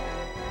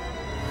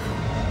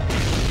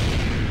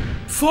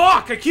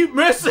 Fuck, I keep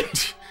missing!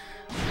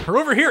 We're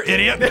over here,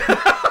 idiot!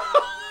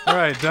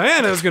 Alright,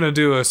 Diana's gonna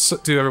do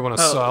everyone a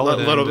solid.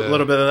 A little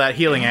bit of that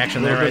healing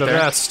action there, right there. A little bit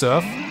of that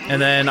stuff.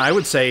 And then I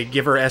would say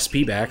give her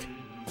SP back.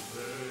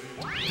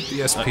 Get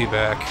the SP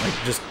back. Like,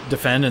 just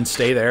defend and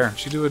stay there. Did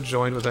she do a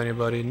joint with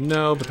anybody?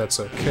 No, but that's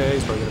okay.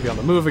 He's probably gonna be on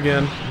the move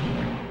again.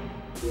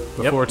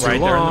 Before too right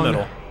long. There in the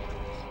middle.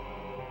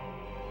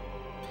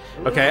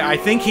 Okay, I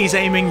think he's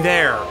aiming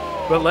there,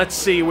 but let's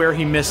see where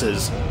he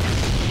misses.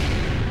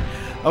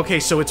 Okay,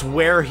 so it's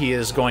where he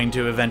is going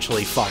to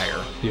eventually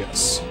fire.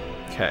 Yes.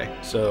 Okay,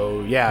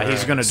 so yeah,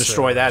 he's going to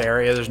destroy that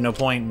area. There's no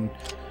point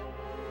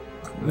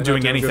in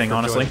doing anything,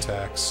 honestly.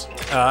 Attacks.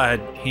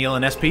 Heal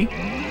and SP.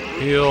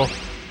 Heal.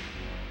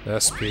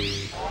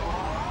 SP.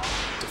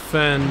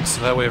 Defend,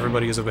 so that way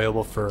everybody is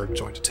available for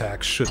joint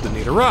attacks should the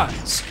need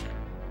arise.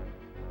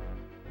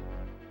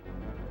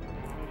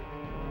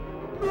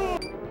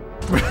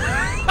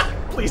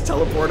 Please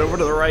teleport over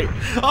to the right.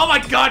 Oh my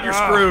god, you're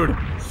screwed!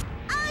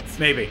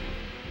 Maybe.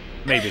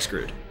 Maybe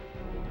screwed.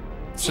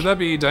 Should that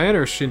be Diana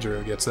or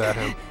Shinjiro gets at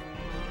him?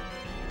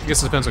 I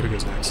guess it depends on who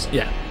goes next.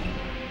 Yeah.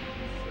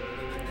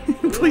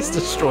 Please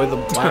destroy the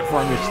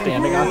platform you're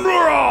standing on.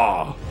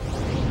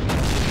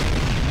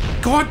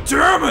 God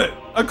damn it!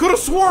 I could have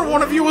sworn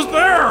one of you was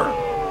there!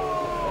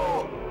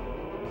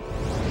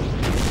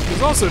 What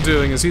he's also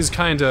doing is he's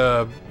kind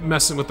of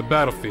messing with the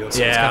battlefield,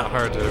 so it's kind of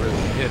hard to really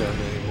hit him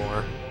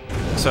anymore.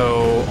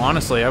 So,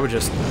 honestly, I would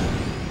just...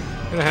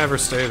 I'm gonna have her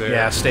stay there.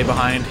 Yeah, stay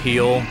behind,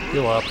 heal.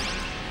 Heal up.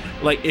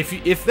 Like,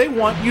 if they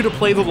want you to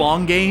play the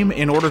long game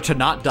in order to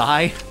not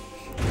die,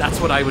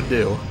 that's what I would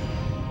do.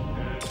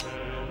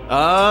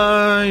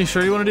 You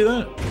sure you want to do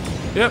that?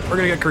 Yep, we're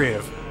gonna get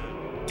creative.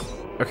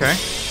 Okay.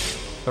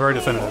 I've already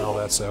defended and all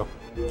that, so...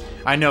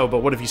 I know, but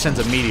what if he sends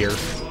a meteor?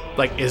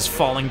 Like, is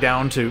falling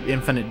down to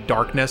infinite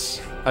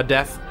darkness a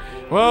death?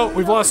 Well,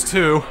 we've lost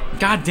 2.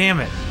 God damn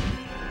it.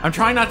 I'm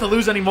trying not to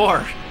lose any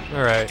more.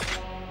 Alright.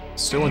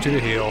 Still want you to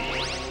heal.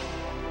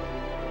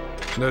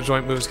 No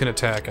joint moves can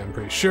attack, I'm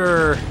pretty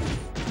sure.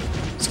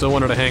 Still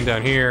want her to hang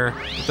down here.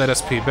 Put that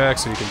SP back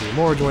so you can do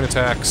more joint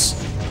attacks.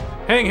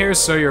 Hang here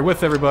so you're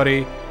with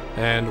everybody,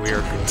 and we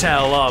are good.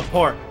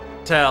 Teleport!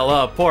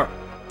 Teleport!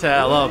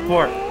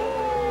 Teleport!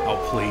 Oh,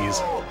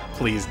 please.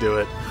 Please do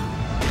it.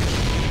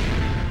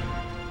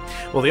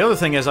 Well, the other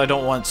thing is I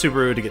don't want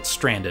Subaru to get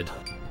stranded.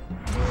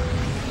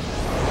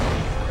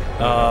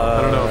 I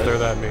don't know if they're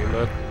that mean,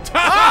 but...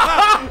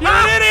 You're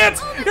an idiot!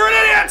 You're an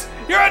idiot!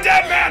 You're a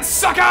dead man,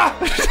 sucker!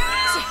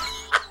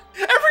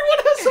 Everyone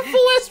has a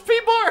full SP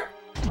bar!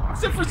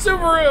 Except for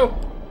Subaru!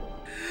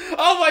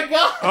 Oh my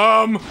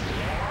god!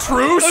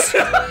 Truce?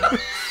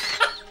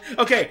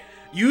 Okay,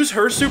 use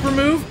her super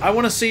move. I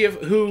want to see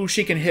who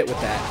she can hit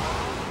with that.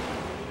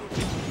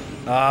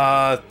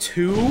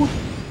 2?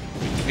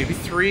 Maybe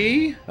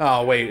 3?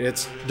 Oh, wait,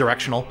 it's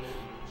directional.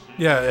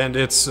 Yeah, and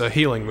it's a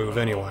healing move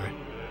anyway.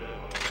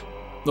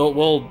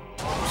 Well,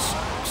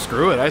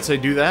 screw it. I'd say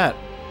do that.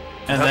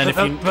 And then if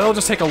you... That'll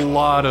just take a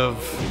lot of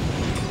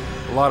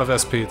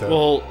SP, though.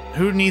 Well,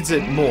 who needs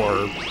it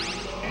more?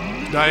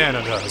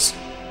 Diana does.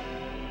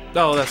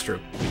 Oh, that's true.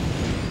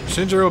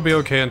 Shinjiro will be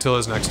okay until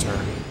his next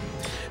turn.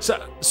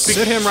 So,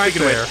 sit him right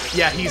there.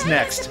 Yeah, he's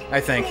next, I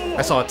think.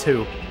 I saw it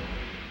too.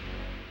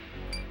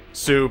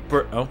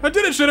 Super... Oh. I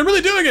did it, Shin! I'm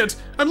really doing it!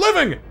 I'm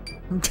living!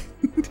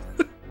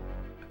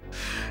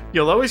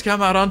 You'll always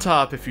come out on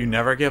top if you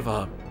never give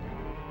up.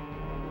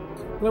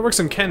 That works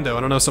in kendo. I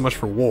don't know so much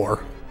for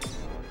war.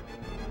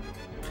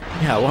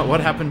 Yeah,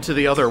 what happened to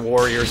the other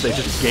warriors? They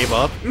just gave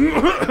up?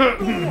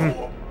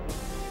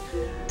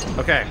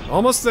 Okay.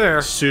 Almost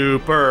there.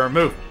 Super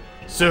move.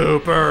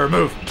 Super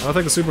move. I don't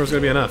think the super move's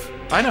gonna be enough.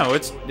 I know,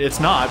 it's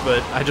not,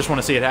 but I just want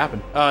to see it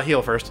happen.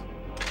 Heal first.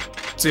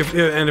 See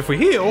if we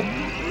heal,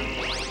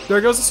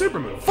 there goes the super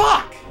move.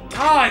 Fuck!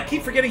 Ah, I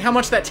keep forgetting how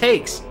much that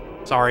takes.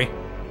 Sorry.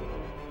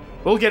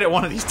 We'll get it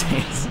one of these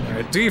days.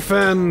 Alright,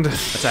 defend.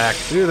 Attack.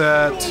 Do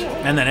that.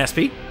 And then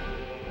SP.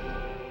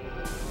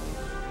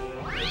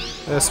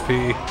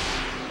 SP.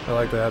 I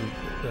like that.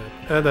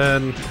 And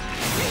then...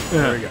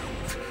 There we go.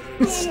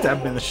 Stab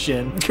him in the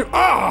shin.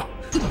 Ah!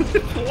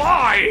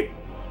 Why?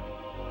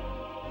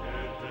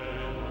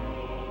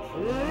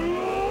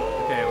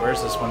 Okay,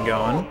 where's this one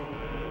going?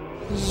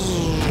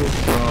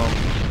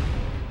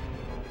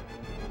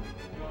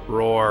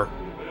 Roar.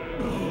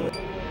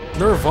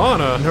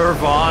 Nirvana.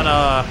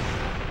 Nirvana.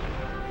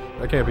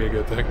 That can't be a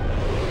good thing.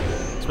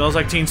 Smells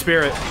like Teen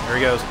Spirit. There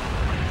he goes.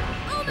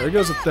 There he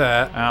goes with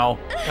that. Ow.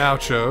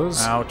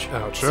 Ouchos. Ouch.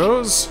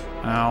 Ouchos.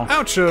 Ow.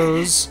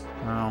 Ouchos.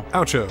 Ow.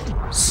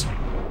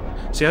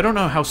 Ouchos. See, I don't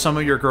know how some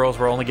of your girls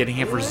were only getting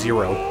hit for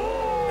 0.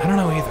 I don't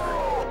know either.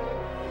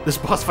 This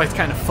boss fight's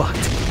kind of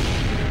fucked.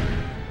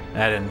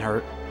 That didn't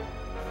hurt.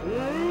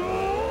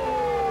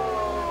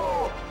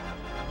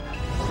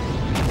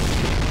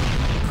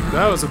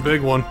 That was a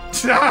big one.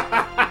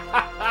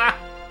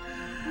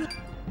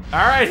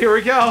 Alright, here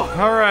we go.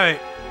 Alright.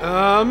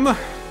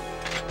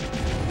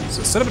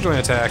 So set up a joint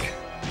attack.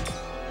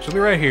 She'll be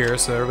right here,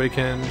 so everybody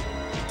can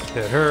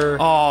hit her.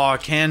 Oh,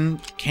 can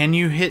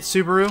you hit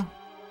Subaru?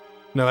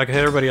 No, I can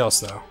hit everybody else,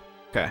 though.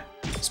 Okay.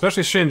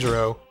 Especially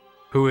Shinjiro,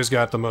 who has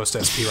got the most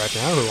SP right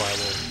now, who I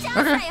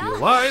will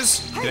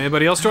utilize. Can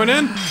anybody else join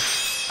in?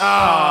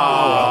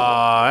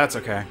 Oh, that's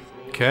okay.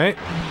 Okay.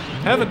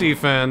 Have a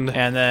defend.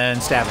 And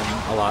then stab him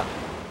a lot.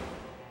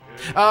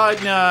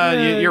 No,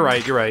 you're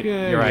right, you're right.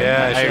 You're right.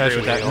 Yeah, I agree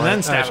with that. And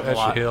then stab him a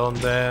lot. Heal, and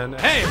then...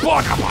 Hey,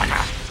 blocka,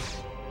 blocka!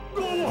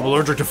 I'm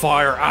allergic to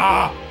fire.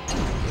 Ah!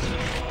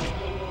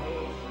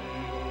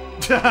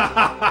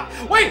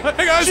 Wait!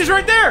 Hey, guys! She's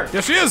right there!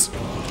 Yes, she is!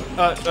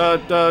 Just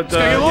gotta get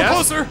a little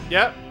closer.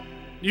 Yep.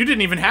 You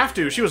didn't even have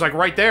to. She was like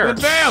right there. And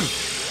bam!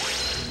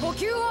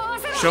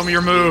 Show me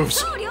your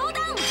moves.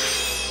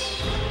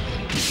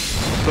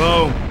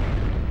 Boom.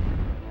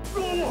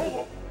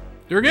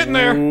 You're getting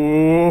there.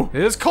 Ooh.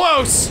 It is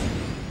close.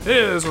 It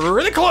is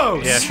really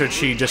close. Yeah, should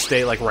she just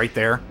stay like right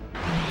there?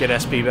 Get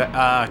SP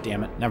back?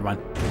 Damn it. Never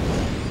mind.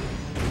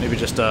 Maybe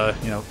just,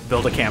 you know,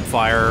 build a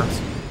campfire,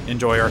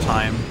 enjoy our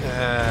time.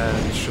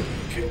 And should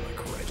be okay,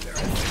 like right there,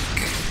 I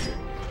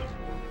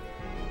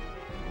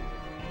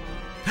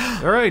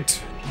think. Alright,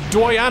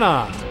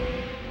 Doyana.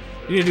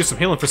 You need to do some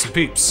healing for some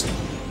peeps.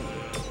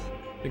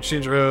 Think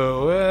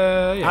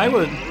Shinjiro, yeah. I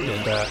would.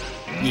 Do that.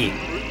 Yeah.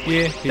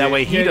 Yeah. That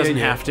way he doesn't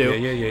have to,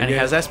 Yeah. and he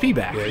has SP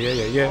back.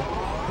 Yeah.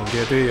 And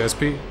get the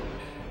SP.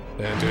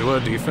 And do a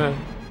defense.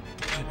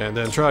 And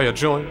then try a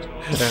joint.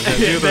 And then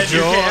do the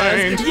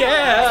joint.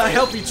 Yeah,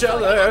 help each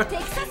other.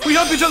 We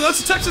help each other,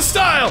 that's Texas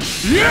style!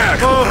 Yeah!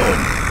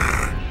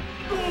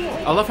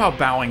 I love how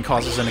bowing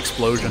causes an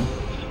explosion.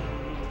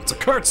 It's a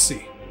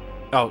curtsy.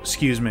 Oh,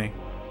 excuse me.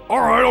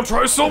 Alright, I'll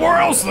try somewhere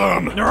else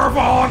then!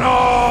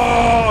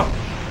 Nirvana!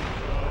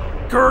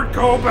 Kurt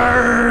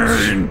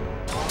Cobain!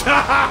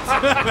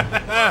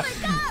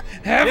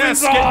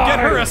 Yes, get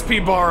her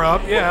SP bar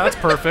up. Yeah, that's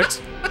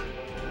perfect.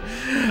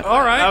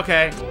 Alright.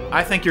 Okay,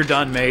 I think you're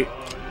done, mate.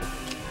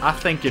 I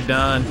think you're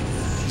done.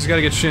 Just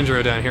gotta get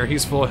Shinjiro down here.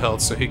 He's full of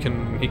health, so he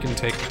can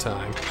take the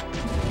time.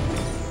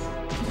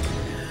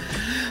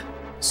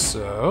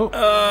 So...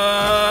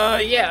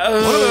 yeah.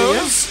 one of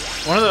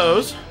those. One of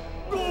those.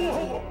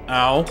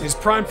 Ow. He's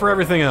primed for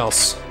everything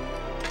else.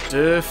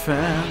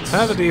 Defense.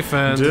 Have a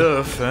defense.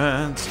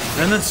 Defense.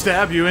 And then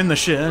stab you in the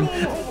shin.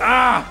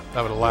 Ah!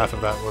 I would have laughed if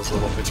that was a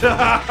little bit...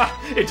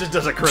 It just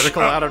does a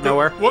critical out of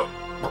nowhere. What?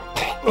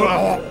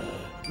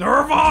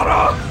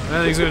 Nirvana!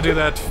 And he's gonna do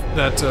that,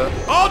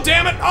 oh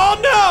damn it! Oh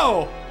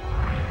no!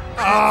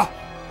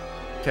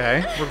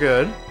 Okay, we're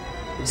good.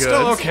 We're good.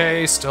 Still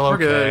okay, still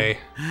okay.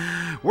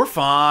 We're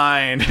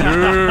fine.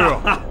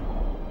 Yeah.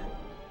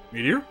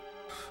 Meteor?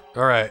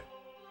 Alright.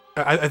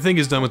 I think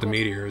he's done with the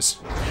meteors.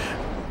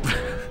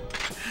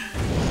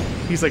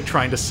 He's like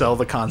trying to sell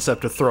the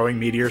concept of throwing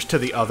meteors to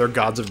the other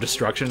gods of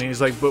destruction, and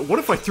he's like, but what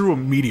if I threw a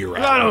meteor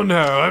at I him? don't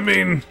know, I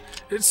mean,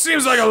 it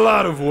seems like a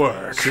lot of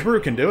work.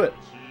 Subaru can do it.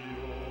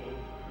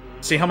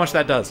 See how much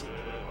that does.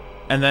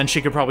 And then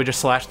she could probably just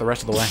slash the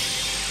rest of the way.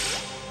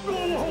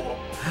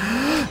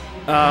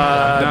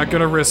 I'm not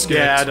gonna risk it,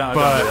 yeah, don't do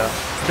that.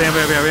 Bam,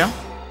 bam, bam, bam.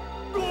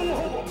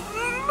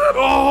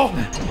 Oh!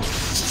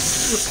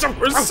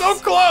 We're so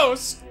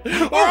close!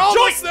 We're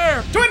almost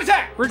there! Joint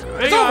attack!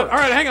 Hang on.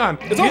 Alright, hang on.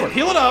 It's over.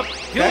 Heal it up.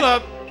 Heal it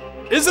up.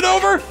 Is it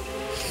over?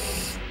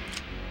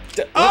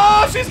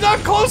 Oh, she's not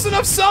close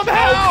enough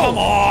somehow! Oh, come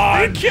on!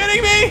 Are you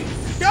kidding me?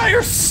 Got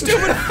your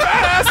stupid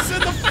fat ass in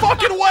the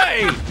fucking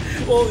way!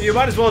 Well, you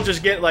might as well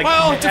just get, like,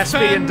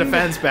 SP and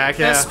defense back,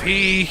 yeah.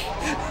 SP.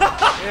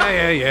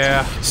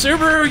 Yeah.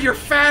 Subaru, your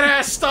fat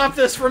ass, stop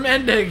this from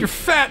ending! Your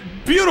fat,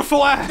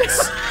 beautiful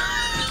ass!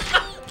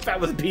 Fat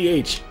with a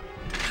PH.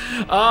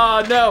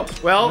 No.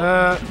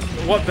 Well,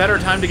 what better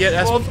time to get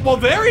SP? Well,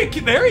 there he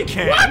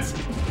can. What?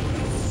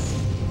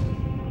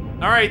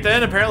 Alright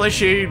then, apparently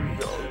she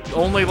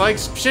only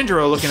likes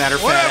Shinjiro looking at her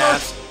fat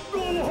ass.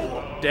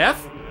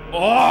 Death?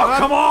 Oh,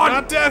 come on!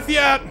 Not death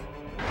yet!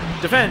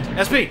 Defend.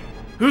 SP.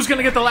 Who's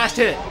gonna get the last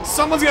hit?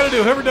 Someone's gotta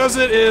do. Whoever does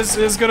it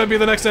is gonna be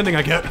the next ending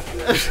I get.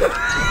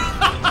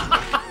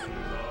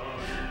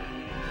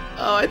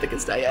 Oh, I think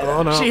it's Diana.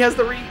 Oh no. She has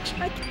the reach.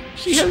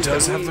 She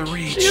does have the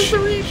reach. She has the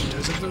reach. She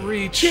does have the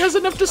reach. She has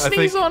enough to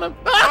sneeze on him.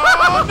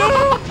 Oh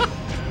no!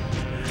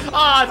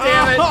 Aw,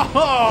 damn it.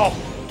 Oh.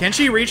 Can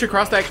she reach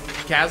across that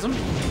chasm?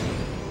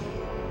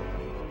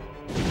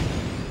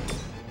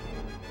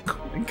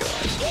 Oh my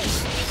gosh.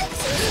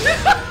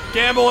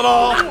 Gamble it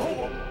all.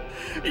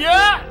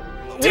 Yeah!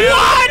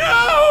 What?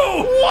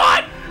 No!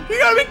 What? You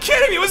gotta be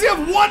kidding me! Was he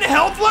have 1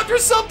 health left or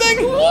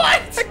something?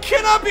 What? That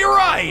cannot be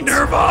right!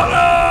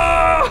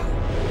 Nirvana!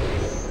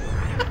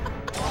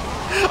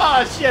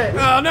 Oh shit!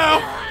 Oh no!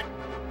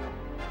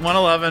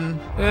 111.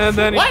 And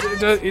then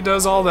he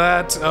does all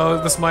that.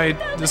 Oh, this might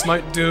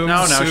doom.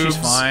 No, she's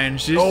fine.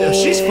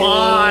 She's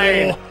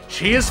fine.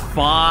 She is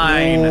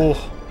fine. Oh.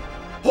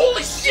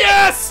 Holy shit!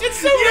 Yes! It's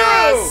so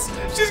yes!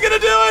 She's gonna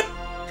do it.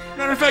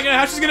 Matter of fact,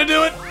 how she's gonna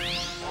do it?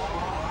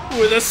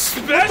 With a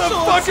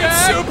special fucking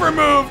super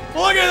move!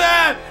 Look at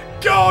that!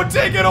 Go,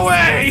 take it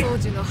away!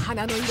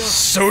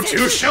 So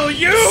too shall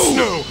you!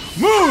 Snow,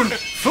 moon,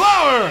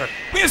 flower!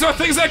 These are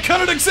things that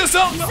couldn't exist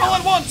all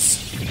at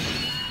once!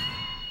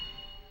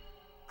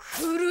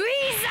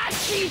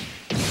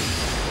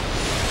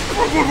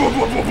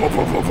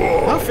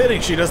 How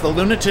fitting she does the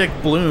lunatic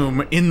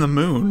bloom in the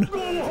moon.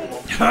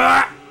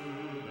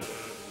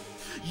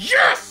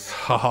 Yes!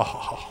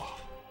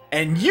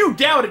 And you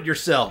doubted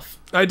yourself.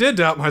 I did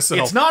doubt myself.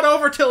 It's not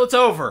over till it's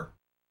over.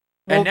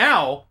 Well, and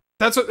now...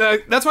 That's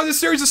why this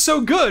series is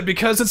so good,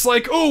 because it's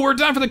like, oh, we're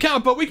done for the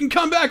count, but we can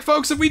come back,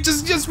 folks, if we we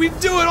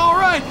do it all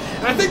right.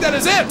 And I think that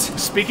is it.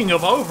 Speaking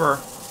of over...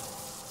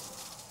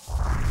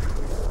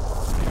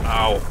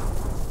 Ow.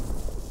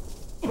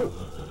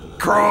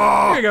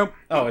 Craw! Here you go.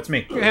 Oh, it's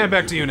me. Hand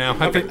back to you now.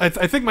 Okay. I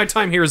think my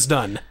time here is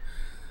done.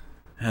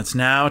 It's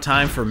now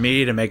time for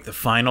me to make the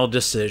final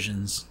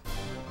decisions.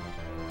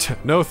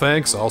 No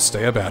thanks, I'll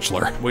stay a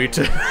bachelor. It's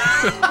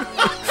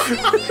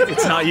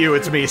not you,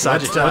 it's me,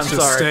 Sajita. Let's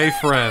just stay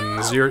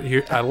friends.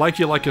 I like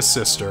you like a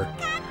sister.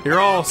 You're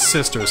all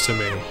sisters to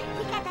me.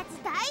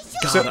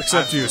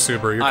 Except you,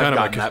 Subaru. You're kind of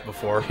my that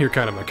before. You're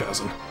kind of my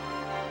cousin.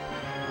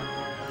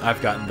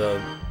 I've gotten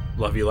the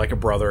love you like a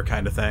brother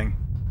kind of thing.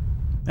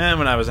 And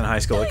when I was in high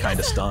school, it kind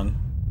of stung.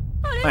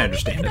 I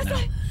understand it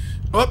now.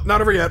 Oh, not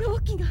over yet.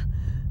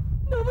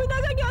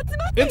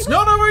 It's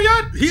not over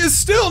yet! He is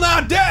still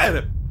not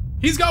dead!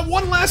 He's got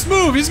one last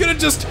move. He's gonna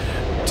just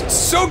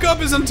soak up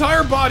his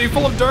entire body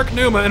full of dark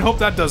Numa and hope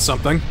that does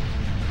something.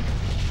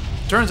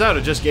 Turns out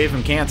it just gave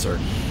him cancer.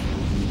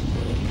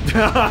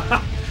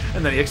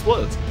 And then he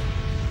explodes.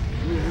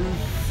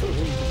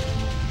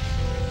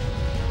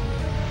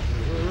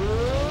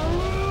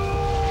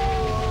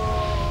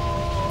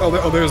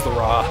 Oh, there's the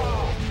Ra.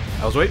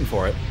 I was waiting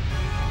for it.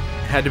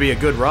 Had to be a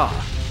good Ra.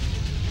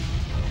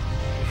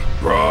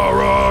 Ra,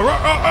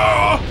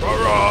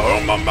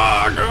 oh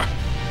mamaga.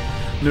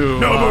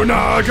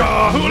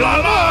 Nobunaga,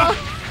 hula-la!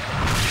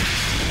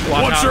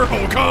 What's your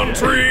whole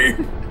country?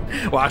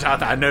 Watch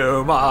out that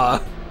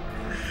Numa.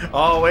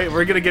 Oh wait,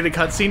 we're gonna get a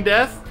cutscene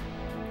death?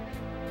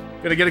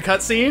 Gonna get a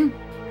cutscene?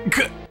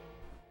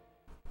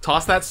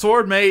 Toss that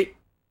sword, mate.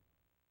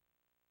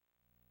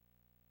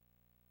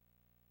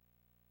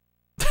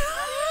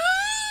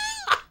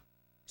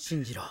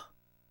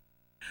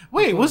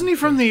 Wait, wasn't he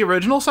from the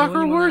original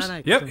Sakura Wars?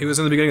 Yep, he was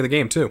in the beginning of the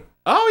game too.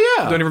 Oh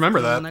yeah. I don't even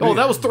remember that. Oh,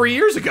 that was 3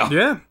 years ago.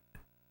 Yeah.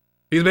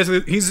 He's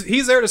basically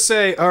he's there to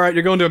say, all right,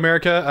 you're going to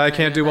America. I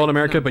can't do well in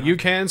America, but you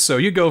can, so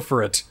you go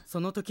for it.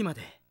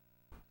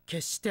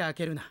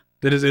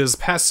 It is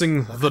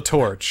passing the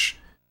torch.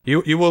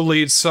 You will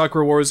lead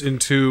Sakura Wars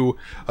into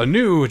a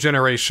new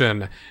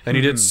generation, and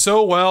he did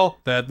so well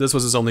that this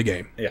was his only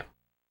game. Yeah.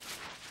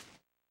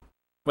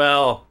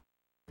 Well,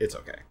 it's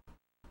okay.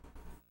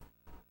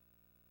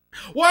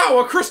 Wow,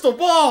 a crystal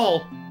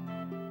ball!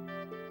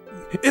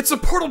 It's a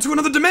portal to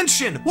another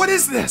dimension! What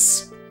is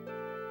this?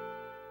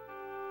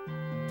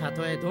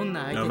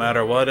 No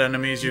matter what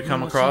enemies you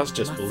come across,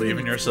 just believe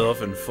in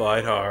yourself and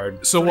fight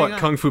hard. So what,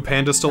 Kung Fu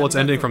Panda stole its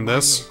ending from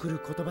this? I'm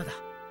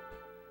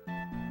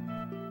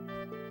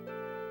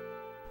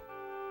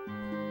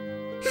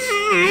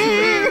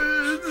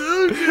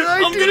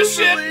gonna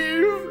shit!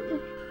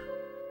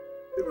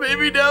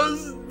 Maybe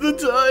now's the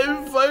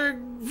time,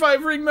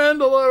 Five Ring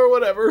Mandala or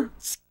whatever.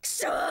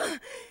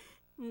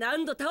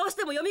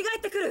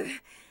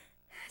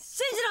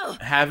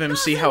 Have him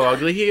see how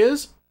ugly he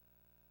is?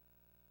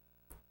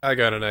 I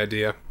got an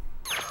idea.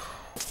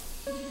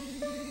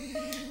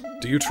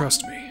 Do you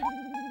trust me?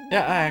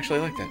 Yeah, I actually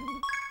like that.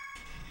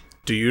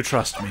 Do you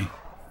trust me?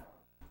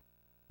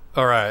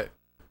 Alright.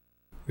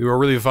 We were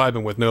really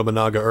vibing with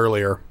Nobunaga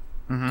earlier.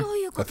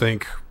 Mm-hmm. I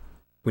think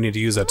we need to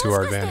use that to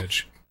our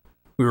advantage.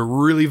 We were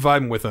really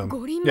vibing with him.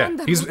 Yeah,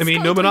 I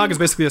mean, Nobunaga's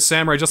basically a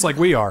samurai just like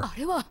we are.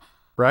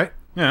 Right?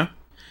 Yeah.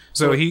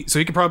 So he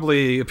could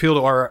probably appeal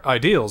to our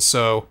ideals,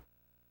 so...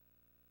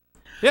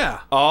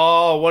 Yeah.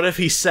 Oh, what if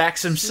he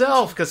sacks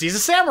himself because he's a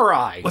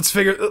samurai? Let's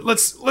figure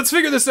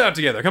this out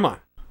together, come on.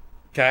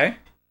 Okay.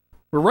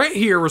 We're right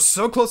here, we're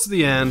so close to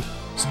the end,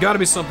 there's gotta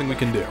be something we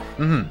can do.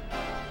 Mm-hmm.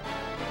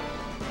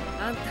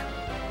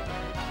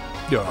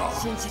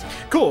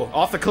 Yeah. Cool,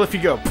 off the cliff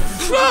you go.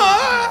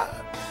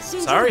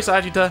 Sorry,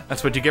 Sajita.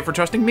 That's what you get for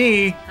trusting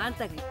me.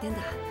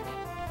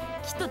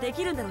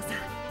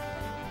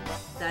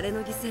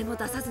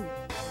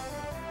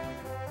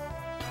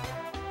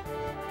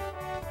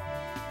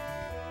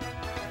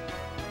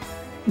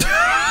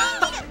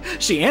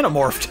 She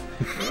anamorphed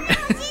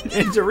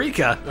into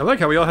Rika. I like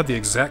how we all had the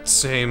exact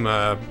same,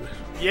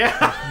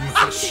 yeah,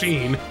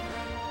 machine.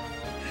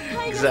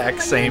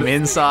 Exact same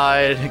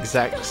inside,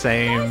 exact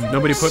same.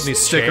 Nobody put any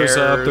stickers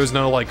up. There's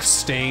no like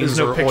stains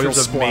no or pictures oil of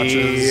splotches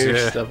me or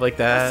yeah. stuff like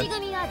that.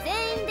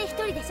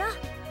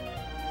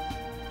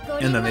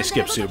 And then they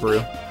skip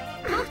Subaru.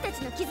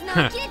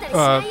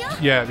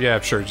 Yeah,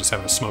 sure, just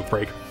having a smoke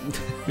break.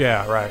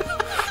 Yeah, right.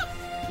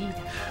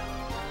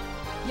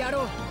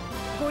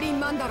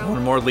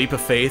 One more leap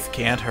of faith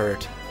can't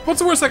hurt. What's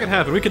the worst that can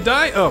happen? We could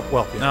die? Oh,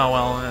 well, yeah. Oh,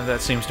 well,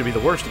 that seems to be the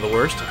worst of the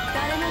worst.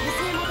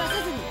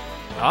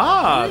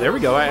 Ah, there we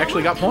go. I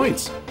actually got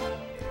points.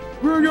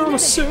 We're gonna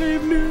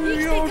save New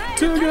York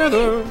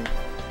together.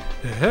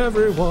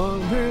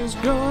 Everyone is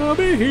gonna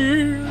be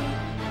here.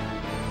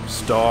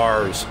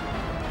 Stars.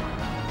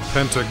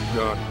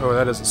 Pentagon. Oh,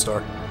 that is a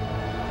star.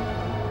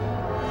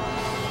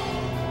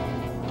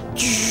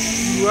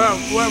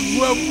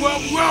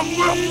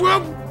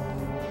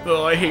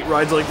 Oh, I hate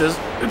rides like this.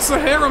 It's the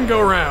harem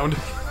go-round.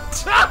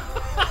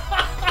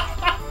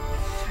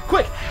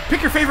 Quick,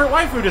 pick your favorite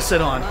waifu to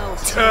sit on.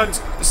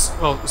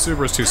 Well,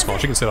 Subaru's too small.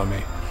 She can sit on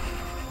me.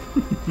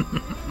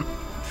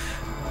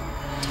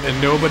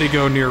 And nobody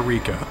go near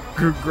Rika.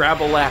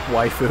 Grab a lap,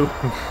 waifu.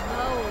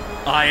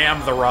 I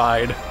am the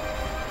ride.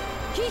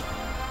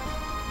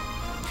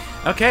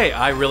 Okay,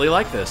 I really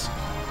like this.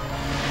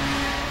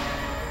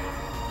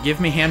 Give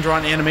me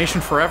hand-drawn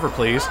animation forever,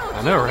 please.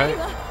 I know, right?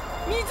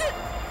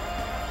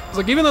 It's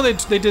like, even though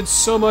they did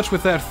so much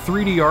with that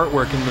 3D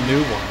artwork in the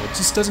new one, it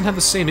just doesn't have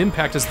the same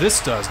impact as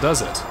this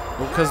does it?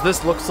 Well, because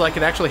this looks like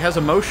it actually has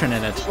emotion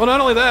in it. Well, not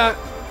only that,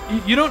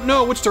 you don't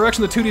know which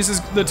direction the 2D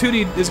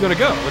is going to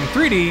go. In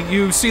 3D,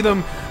 you see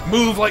them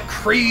move like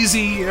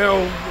crazy, you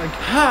know, like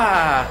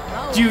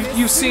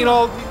you've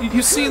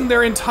seen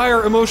their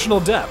entire emotional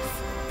depth.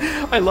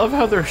 I love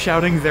how they're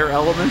shouting their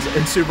elements,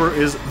 and Subaru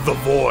is the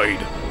void.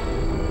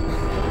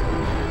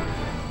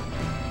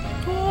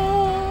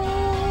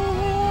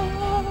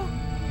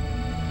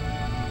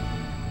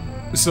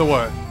 So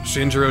what?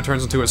 Shinjiro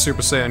turns into a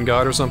Super Saiyan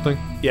God or something?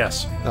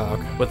 Yes. Oh,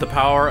 okay. With the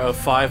power of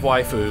 5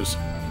 waifus.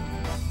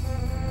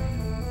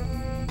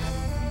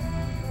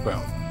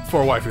 Well,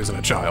 4 waifus and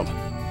a child.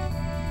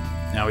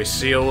 Now we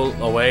seal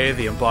away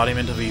the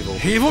embodiment of evil.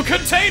 Evil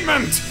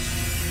containment!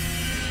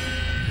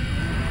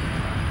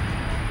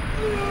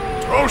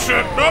 Oh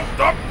shit! Nope,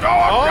 nope, no,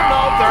 oh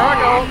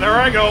no, there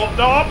I go.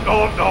 Nope,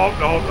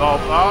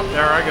 oh,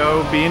 there I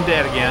go, being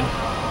dead again.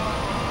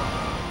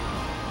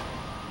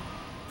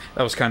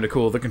 That was kind of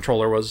cool. The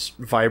controller was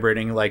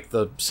vibrating like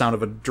the sound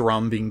of a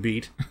drum being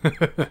beat.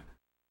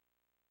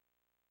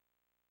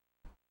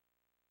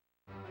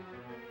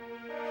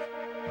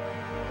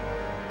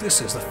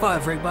 This is the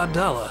 5-ring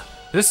mandala.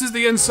 This is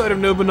the inside of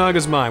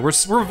Nobunaga's mind. We're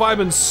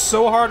vibing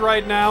so hard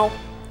right now.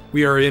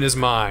 We are in his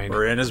mind.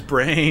 We're in his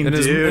brain, and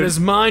dude. And his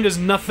mind is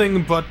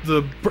nothing but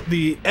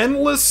the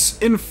endless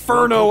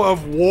inferno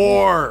of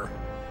war.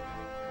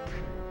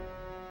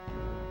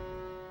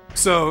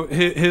 So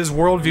his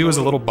worldview is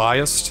a little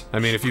biased. I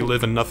mean, if you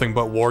live in nothing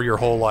but war your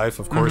whole life,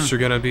 of course you're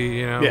gonna be,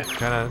 you know,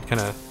 kind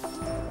of.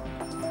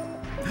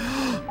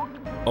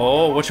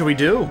 Oh, what should we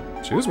do?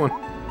 Choose one.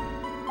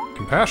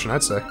 Compassion,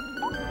 I'd say.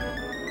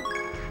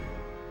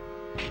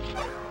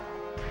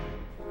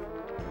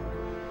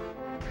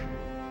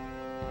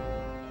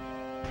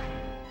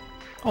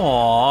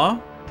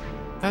 Aww,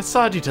 that's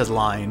Sajita's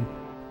line.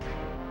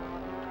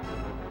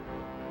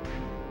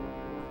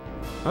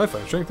 I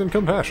find strength and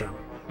compassion.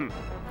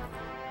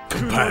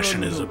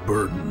 Compassion is a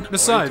burden.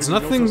 Besides,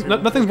 nothing's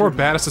more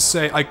badass to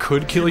say, I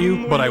could kill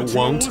you, but I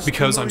won't,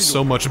 because I'm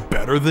so much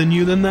better than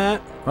you than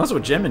that. That's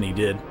what Gemini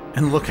did,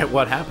 and look at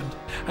what happened.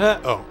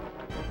 Oh.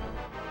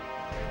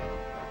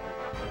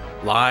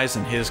 Lies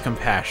in his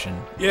compassion.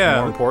 Yeah.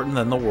 More important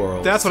than the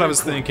world. That's what I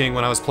was thinking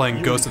when I was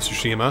playing Ghost of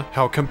Tsushima,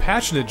 how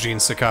compassionate Jin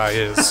Sakai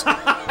is.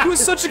 was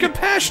such a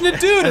compassionate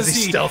dude as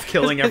he's stealth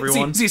killing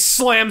everyone. As he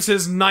slams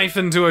his knife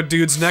into a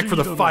dude's neck for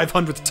the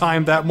 500th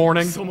time that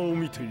morning.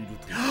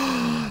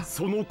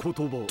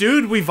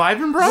 Dude, we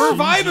vibing, bro? We're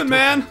vibing,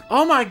 man!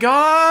 Oh my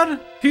god!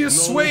 He is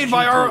swayed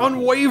by our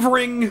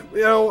unwavering,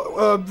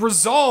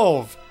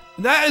 resolve.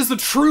 That is the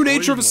true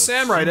nature of a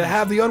samurai, to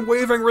have the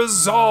unwavering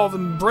resolve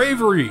and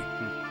bravery.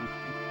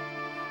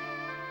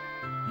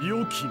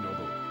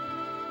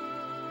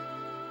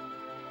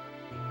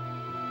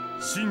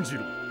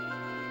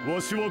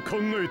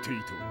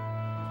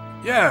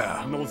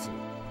 Yeah.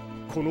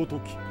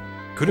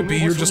 Could it be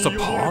you're just a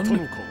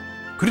pawn?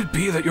 Could it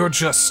be that you're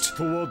just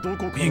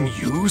being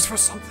used for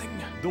something?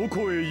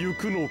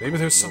 Maybe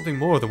there's something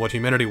more than what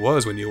humanity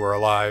was when you were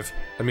alive.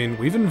 I mean,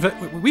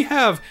 we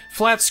have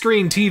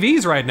flat-screen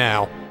TVs right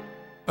now,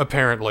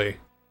 apparently.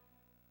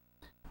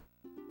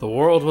 The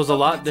world was a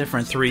lot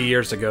different 3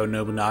 years ago,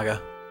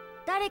 Nobunaga.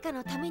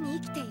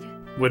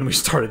 When we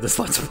started this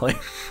Let's Play.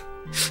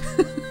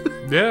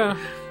 Yeah.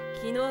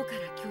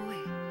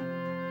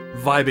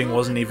 Vibing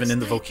wasn't even in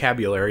the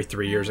vocabulary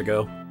 3 years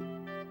ago.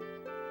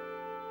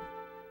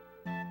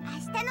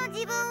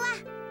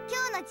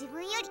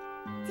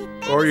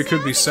 Or you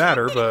could be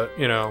sadder, but,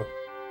 you know.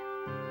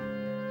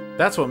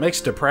 That's what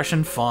makes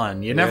depression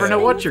fun. You never know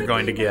what you're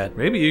going to get.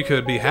 Maybe you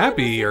could be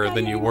happier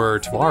than you were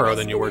tomorrow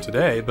than you were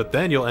today, but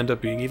then you'll end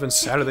up being even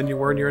sadder than you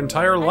were in your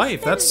entire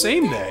life that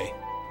same day.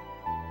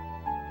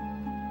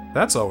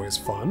 That's always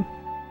fun.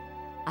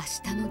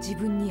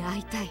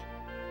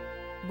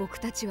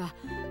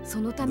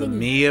 The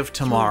me of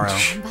tomorrow.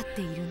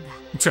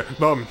 The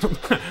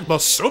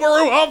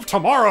Subaru of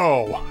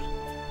tomorrow!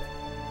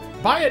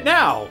 Buy it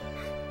now!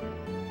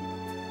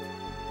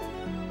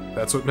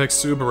 That's what makes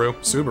Subaru.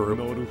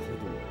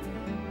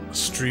 A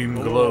stream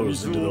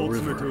glows into the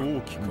river.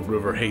 The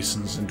river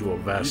hastens into a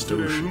vast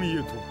ocean.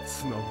 And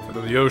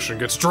then the ocean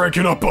gets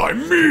drinking up by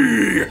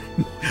me!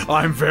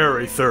 I'm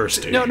very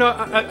thirsty. No,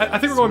 I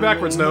think we're going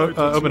backwards,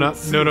 Nobunaga,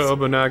 sir.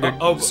 Nobunaga.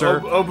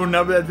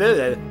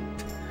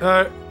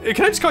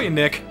 Can I just call you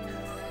Nick?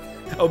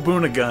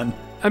 Obunagun.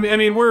 I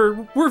mean, we're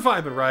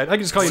vibing, right? I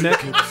can just call you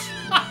Nick.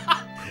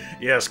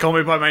 Yes, call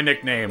me by my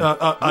nickname.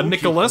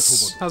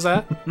 Nicholas? How's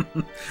that?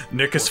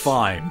 Nick is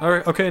fine.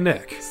 Alright, okay,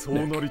 Nick.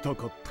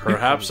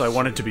 Perhaps I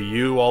wanted to be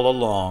you all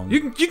along.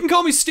 You can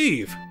call me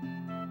Steve.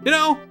 You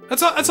know,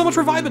 that's how much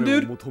we're vibing,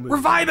 dude. We're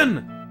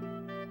vibing!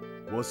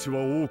 I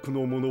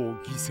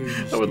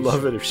would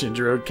love it if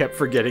Shinjiro kept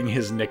forgetting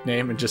his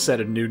nickname and just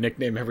said a new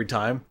nickname every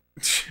time.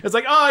 It's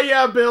like, oh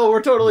yeah, Bill,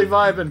 we're totally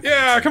vibing.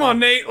 Yeah, come on,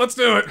 Nate, let's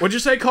do it. What'd you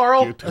say,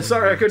 Carl?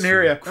 Sorry, I couldn't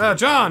hear you.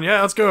 John,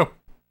 yeah, let's go.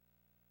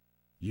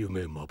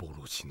 Human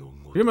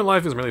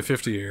life is merely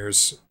 50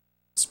 years.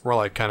 It's more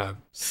like kind of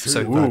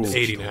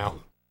 80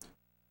 now.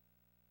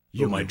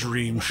 But my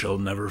dream shall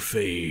never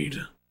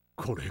fade.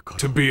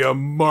 To be a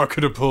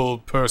marketable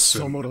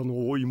person for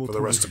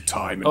the rest of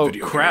time in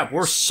video crap, games.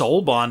 We're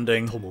soul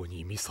bonding.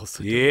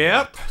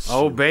 Yep.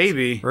 Oh,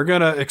 baby. We're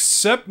gonna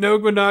accept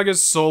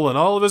Nobunaga's soul and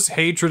all of his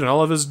hatred and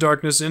all of his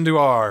darkness into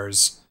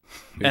ours.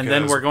 And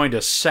then we're going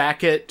to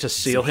sack it to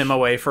seal him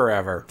away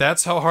forever.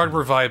 That's how hard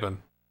we're vibing.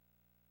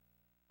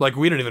 Like,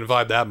 we don't even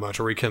vibe that much,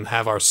 or we can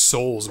have our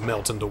souls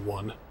melt into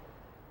one.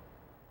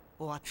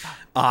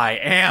 I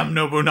am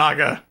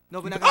Nobunaga.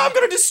 I'm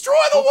gonna destroy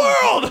the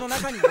world!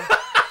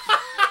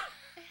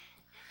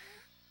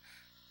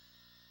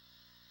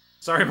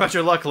 Sorry about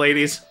your luck,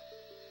 ladies.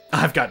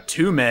 I've got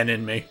 2 men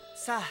in me.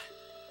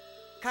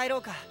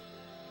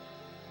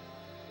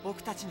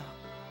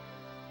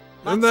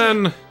 And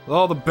then,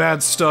 all the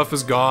bad stuff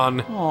is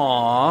gone.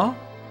 Aww.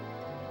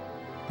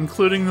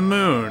 Including the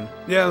moon.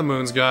 Yeah, the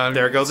moon's gone.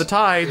 There go the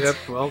tides. Yep,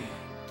 well...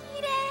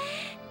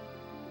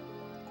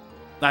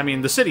 I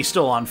mean, the city's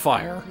still on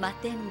fire.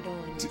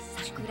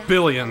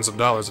 Billions of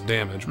dollars of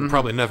damage. We'll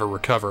probably never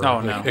recover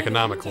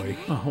economically.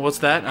 Oh, what's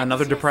that?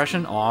 Another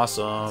depression?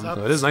 Awesome.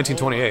 So it is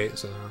 1928,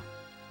 so...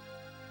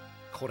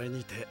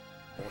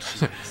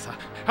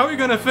 How are you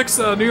gonna fix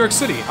New York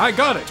City? I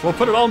got it! We'll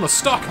put it all in the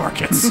stock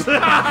markets!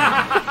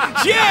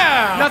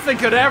 Yeah! Nothing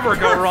could ever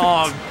go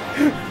wrong!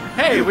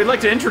 Hey, we'd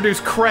like to introduce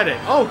credit.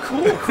 Oh,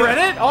 cool.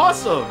 Credit?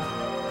 Awesome.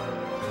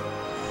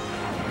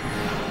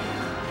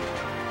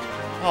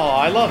 Oh,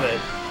 I love it.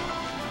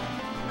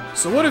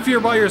 So what if you're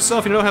by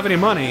yourself and you don't have any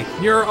money?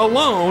 You're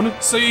alone,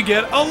 so you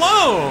get a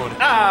loan!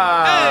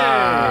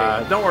 Ah!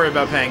 Hey! Don't worry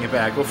about paying it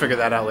back. We'll figure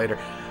that out later.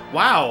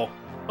 Wow.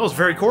 That was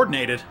very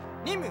coordinated.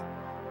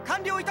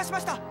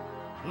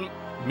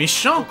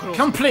 Mission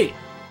complete.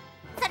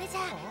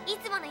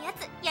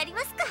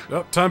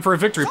 Oh, time for a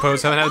victory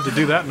pose. Haven't had to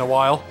do that in a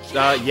while.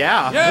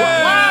 Yeah.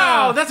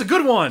 Wow, that's a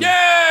good one.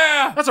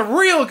 Yeah! That's a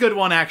real good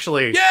one,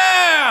 actually.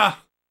 Yeah!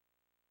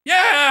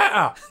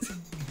 Yeah!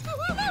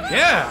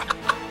 Yeah!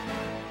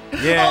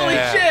 Yeah! Holy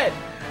shit!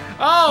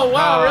 Oh,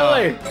 wow,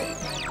 really?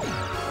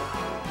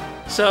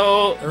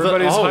 So,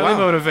 everybody's highly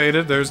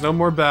motivated. There's no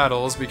more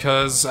battles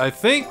because I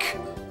think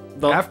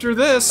after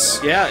this...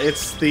 Yeah,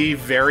 it's the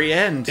very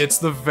end. It's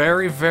the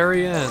very,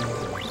 very end.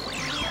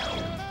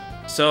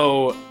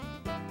 So...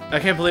 I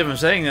can't believe I'm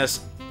saying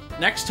this.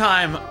 Next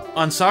time,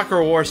 on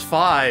Sakura Wars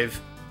 5,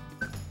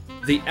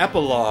 the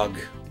epilogue,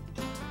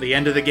 the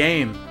end of the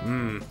game.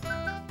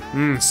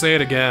 Say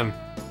it again.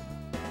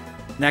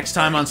 Next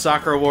time on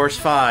Sakura Wars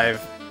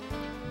 5,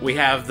 we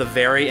have the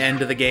very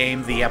end of the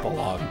game, the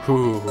epilogue.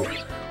 Ooh,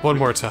 one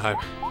more time.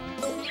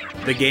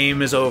 The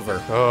game is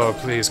over. Oh,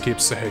 please keep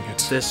saying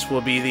it. This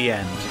will be the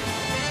end.